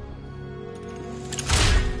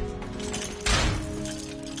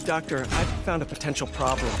 Doctor, I've found a potential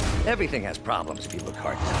problem. Everything has problems if you look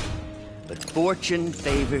hard enough. But fortune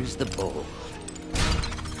favors the bold.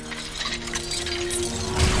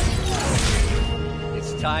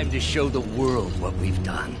 It's time to show the world what we've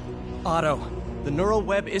done. Otto, the neural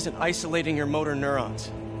web isn't isolating your motor neurons.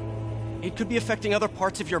 It could be affecting other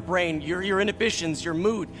parts of your brain, your inhibitions, your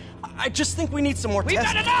mood. I just think we need some more testing. We've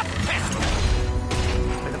done enough!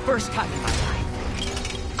 For the first time in my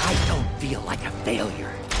life, I don't feel like a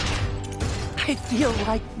failure. I feel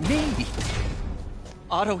like me.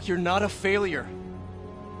 Otto, you're not a failure.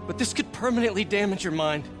 But this could permanently damage your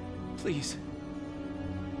mind. Please.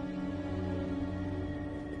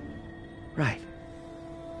 Right.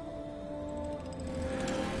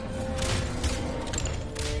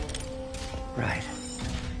 Right.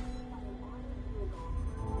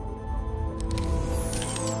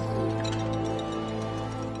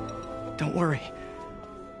 Don't worry.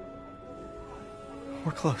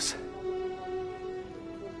 We're close.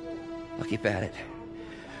 I'll keep at it.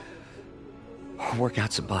 Work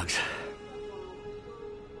out some bugs.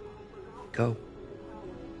 Go.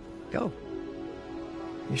 Go.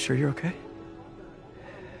 You sure you're okay?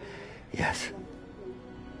 Yes.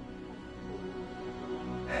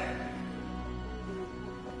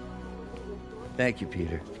 Thank you,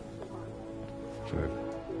 Peter.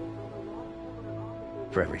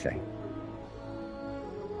 For everything.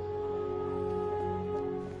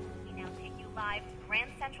 We now take you live to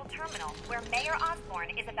Grand Central Terminal, where Mayor Osborne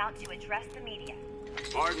is about to address the media.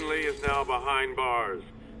 Martin Lee is now behind bars.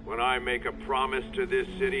 When I make a promise to this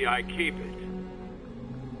city, I keep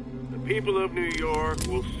it. The people of New York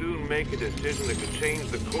will soon make a decision that could change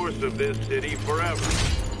the course of this city forever.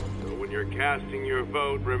 So when you're casting your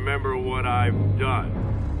vote, remember what I've done.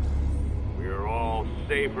 We are all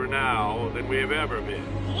safer now than we have ever been.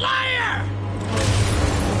 Liar!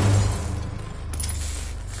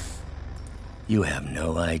 You have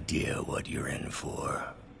no idea what you're in for.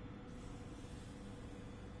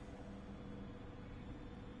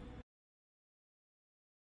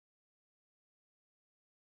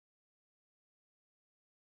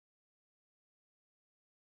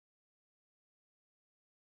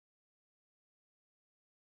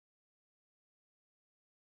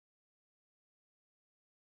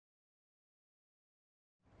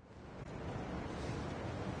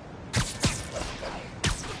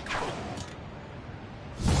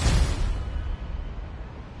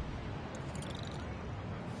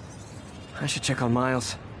 I should check on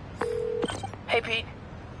Miles. Hey, Pete.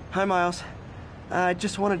 Hi, Miles. I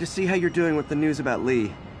just wanted to see how you're doing with the news about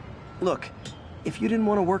Lee. Look, if you didn't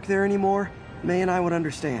want to work there anymore, May and I would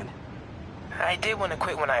understand. I did want to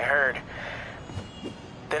quit when I heard.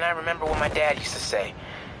 Then I remember what my dad used to say.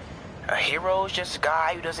 A hero is just a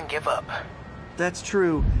guy who doesn't give up. That's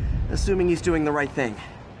true, assuming he's doing the right thing.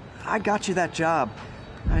 I got you that job.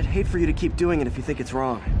 I'd hate for you to keep doing it if you think it's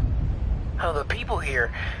wrong. Oh, the people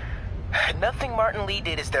here... Nothing Martin Lee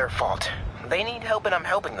did is their fault. They need help and I'm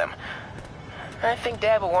helping them. I think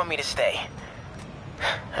Dad will want me to stay.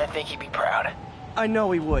 I think he'd be proud. I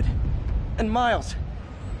know he would. And Miles,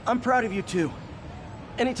 I'm proud of you too.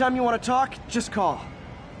 Anytime you want to talk, just call.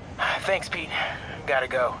 Thanks, Pete. Gotta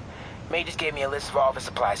go. May just gave me a list of all the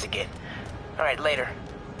supplies to get. All right, later.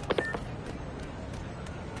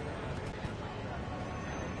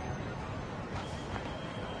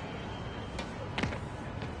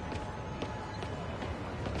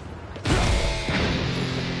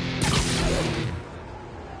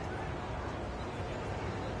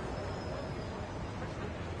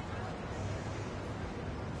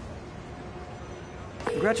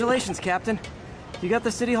 Congratulations, Captain. You got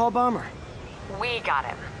the City Hall bomber. We got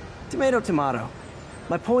him. Tomato, tomato.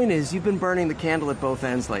 My point is, you've been burning the candle at both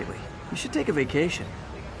ends lately. You should take a vacation.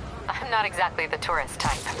 I'm not exactly the tourist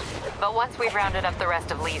type. But once we've rounded up the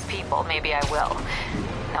rest of Lee's people, maybe I will.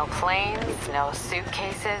 No planes, no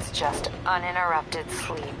suitcases, just uninterrupted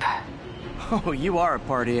sleep. Oh, you are a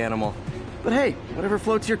party animal. But hey, whatever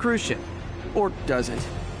floats your cruise ship. Or doesn't.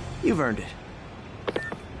 You've earned it.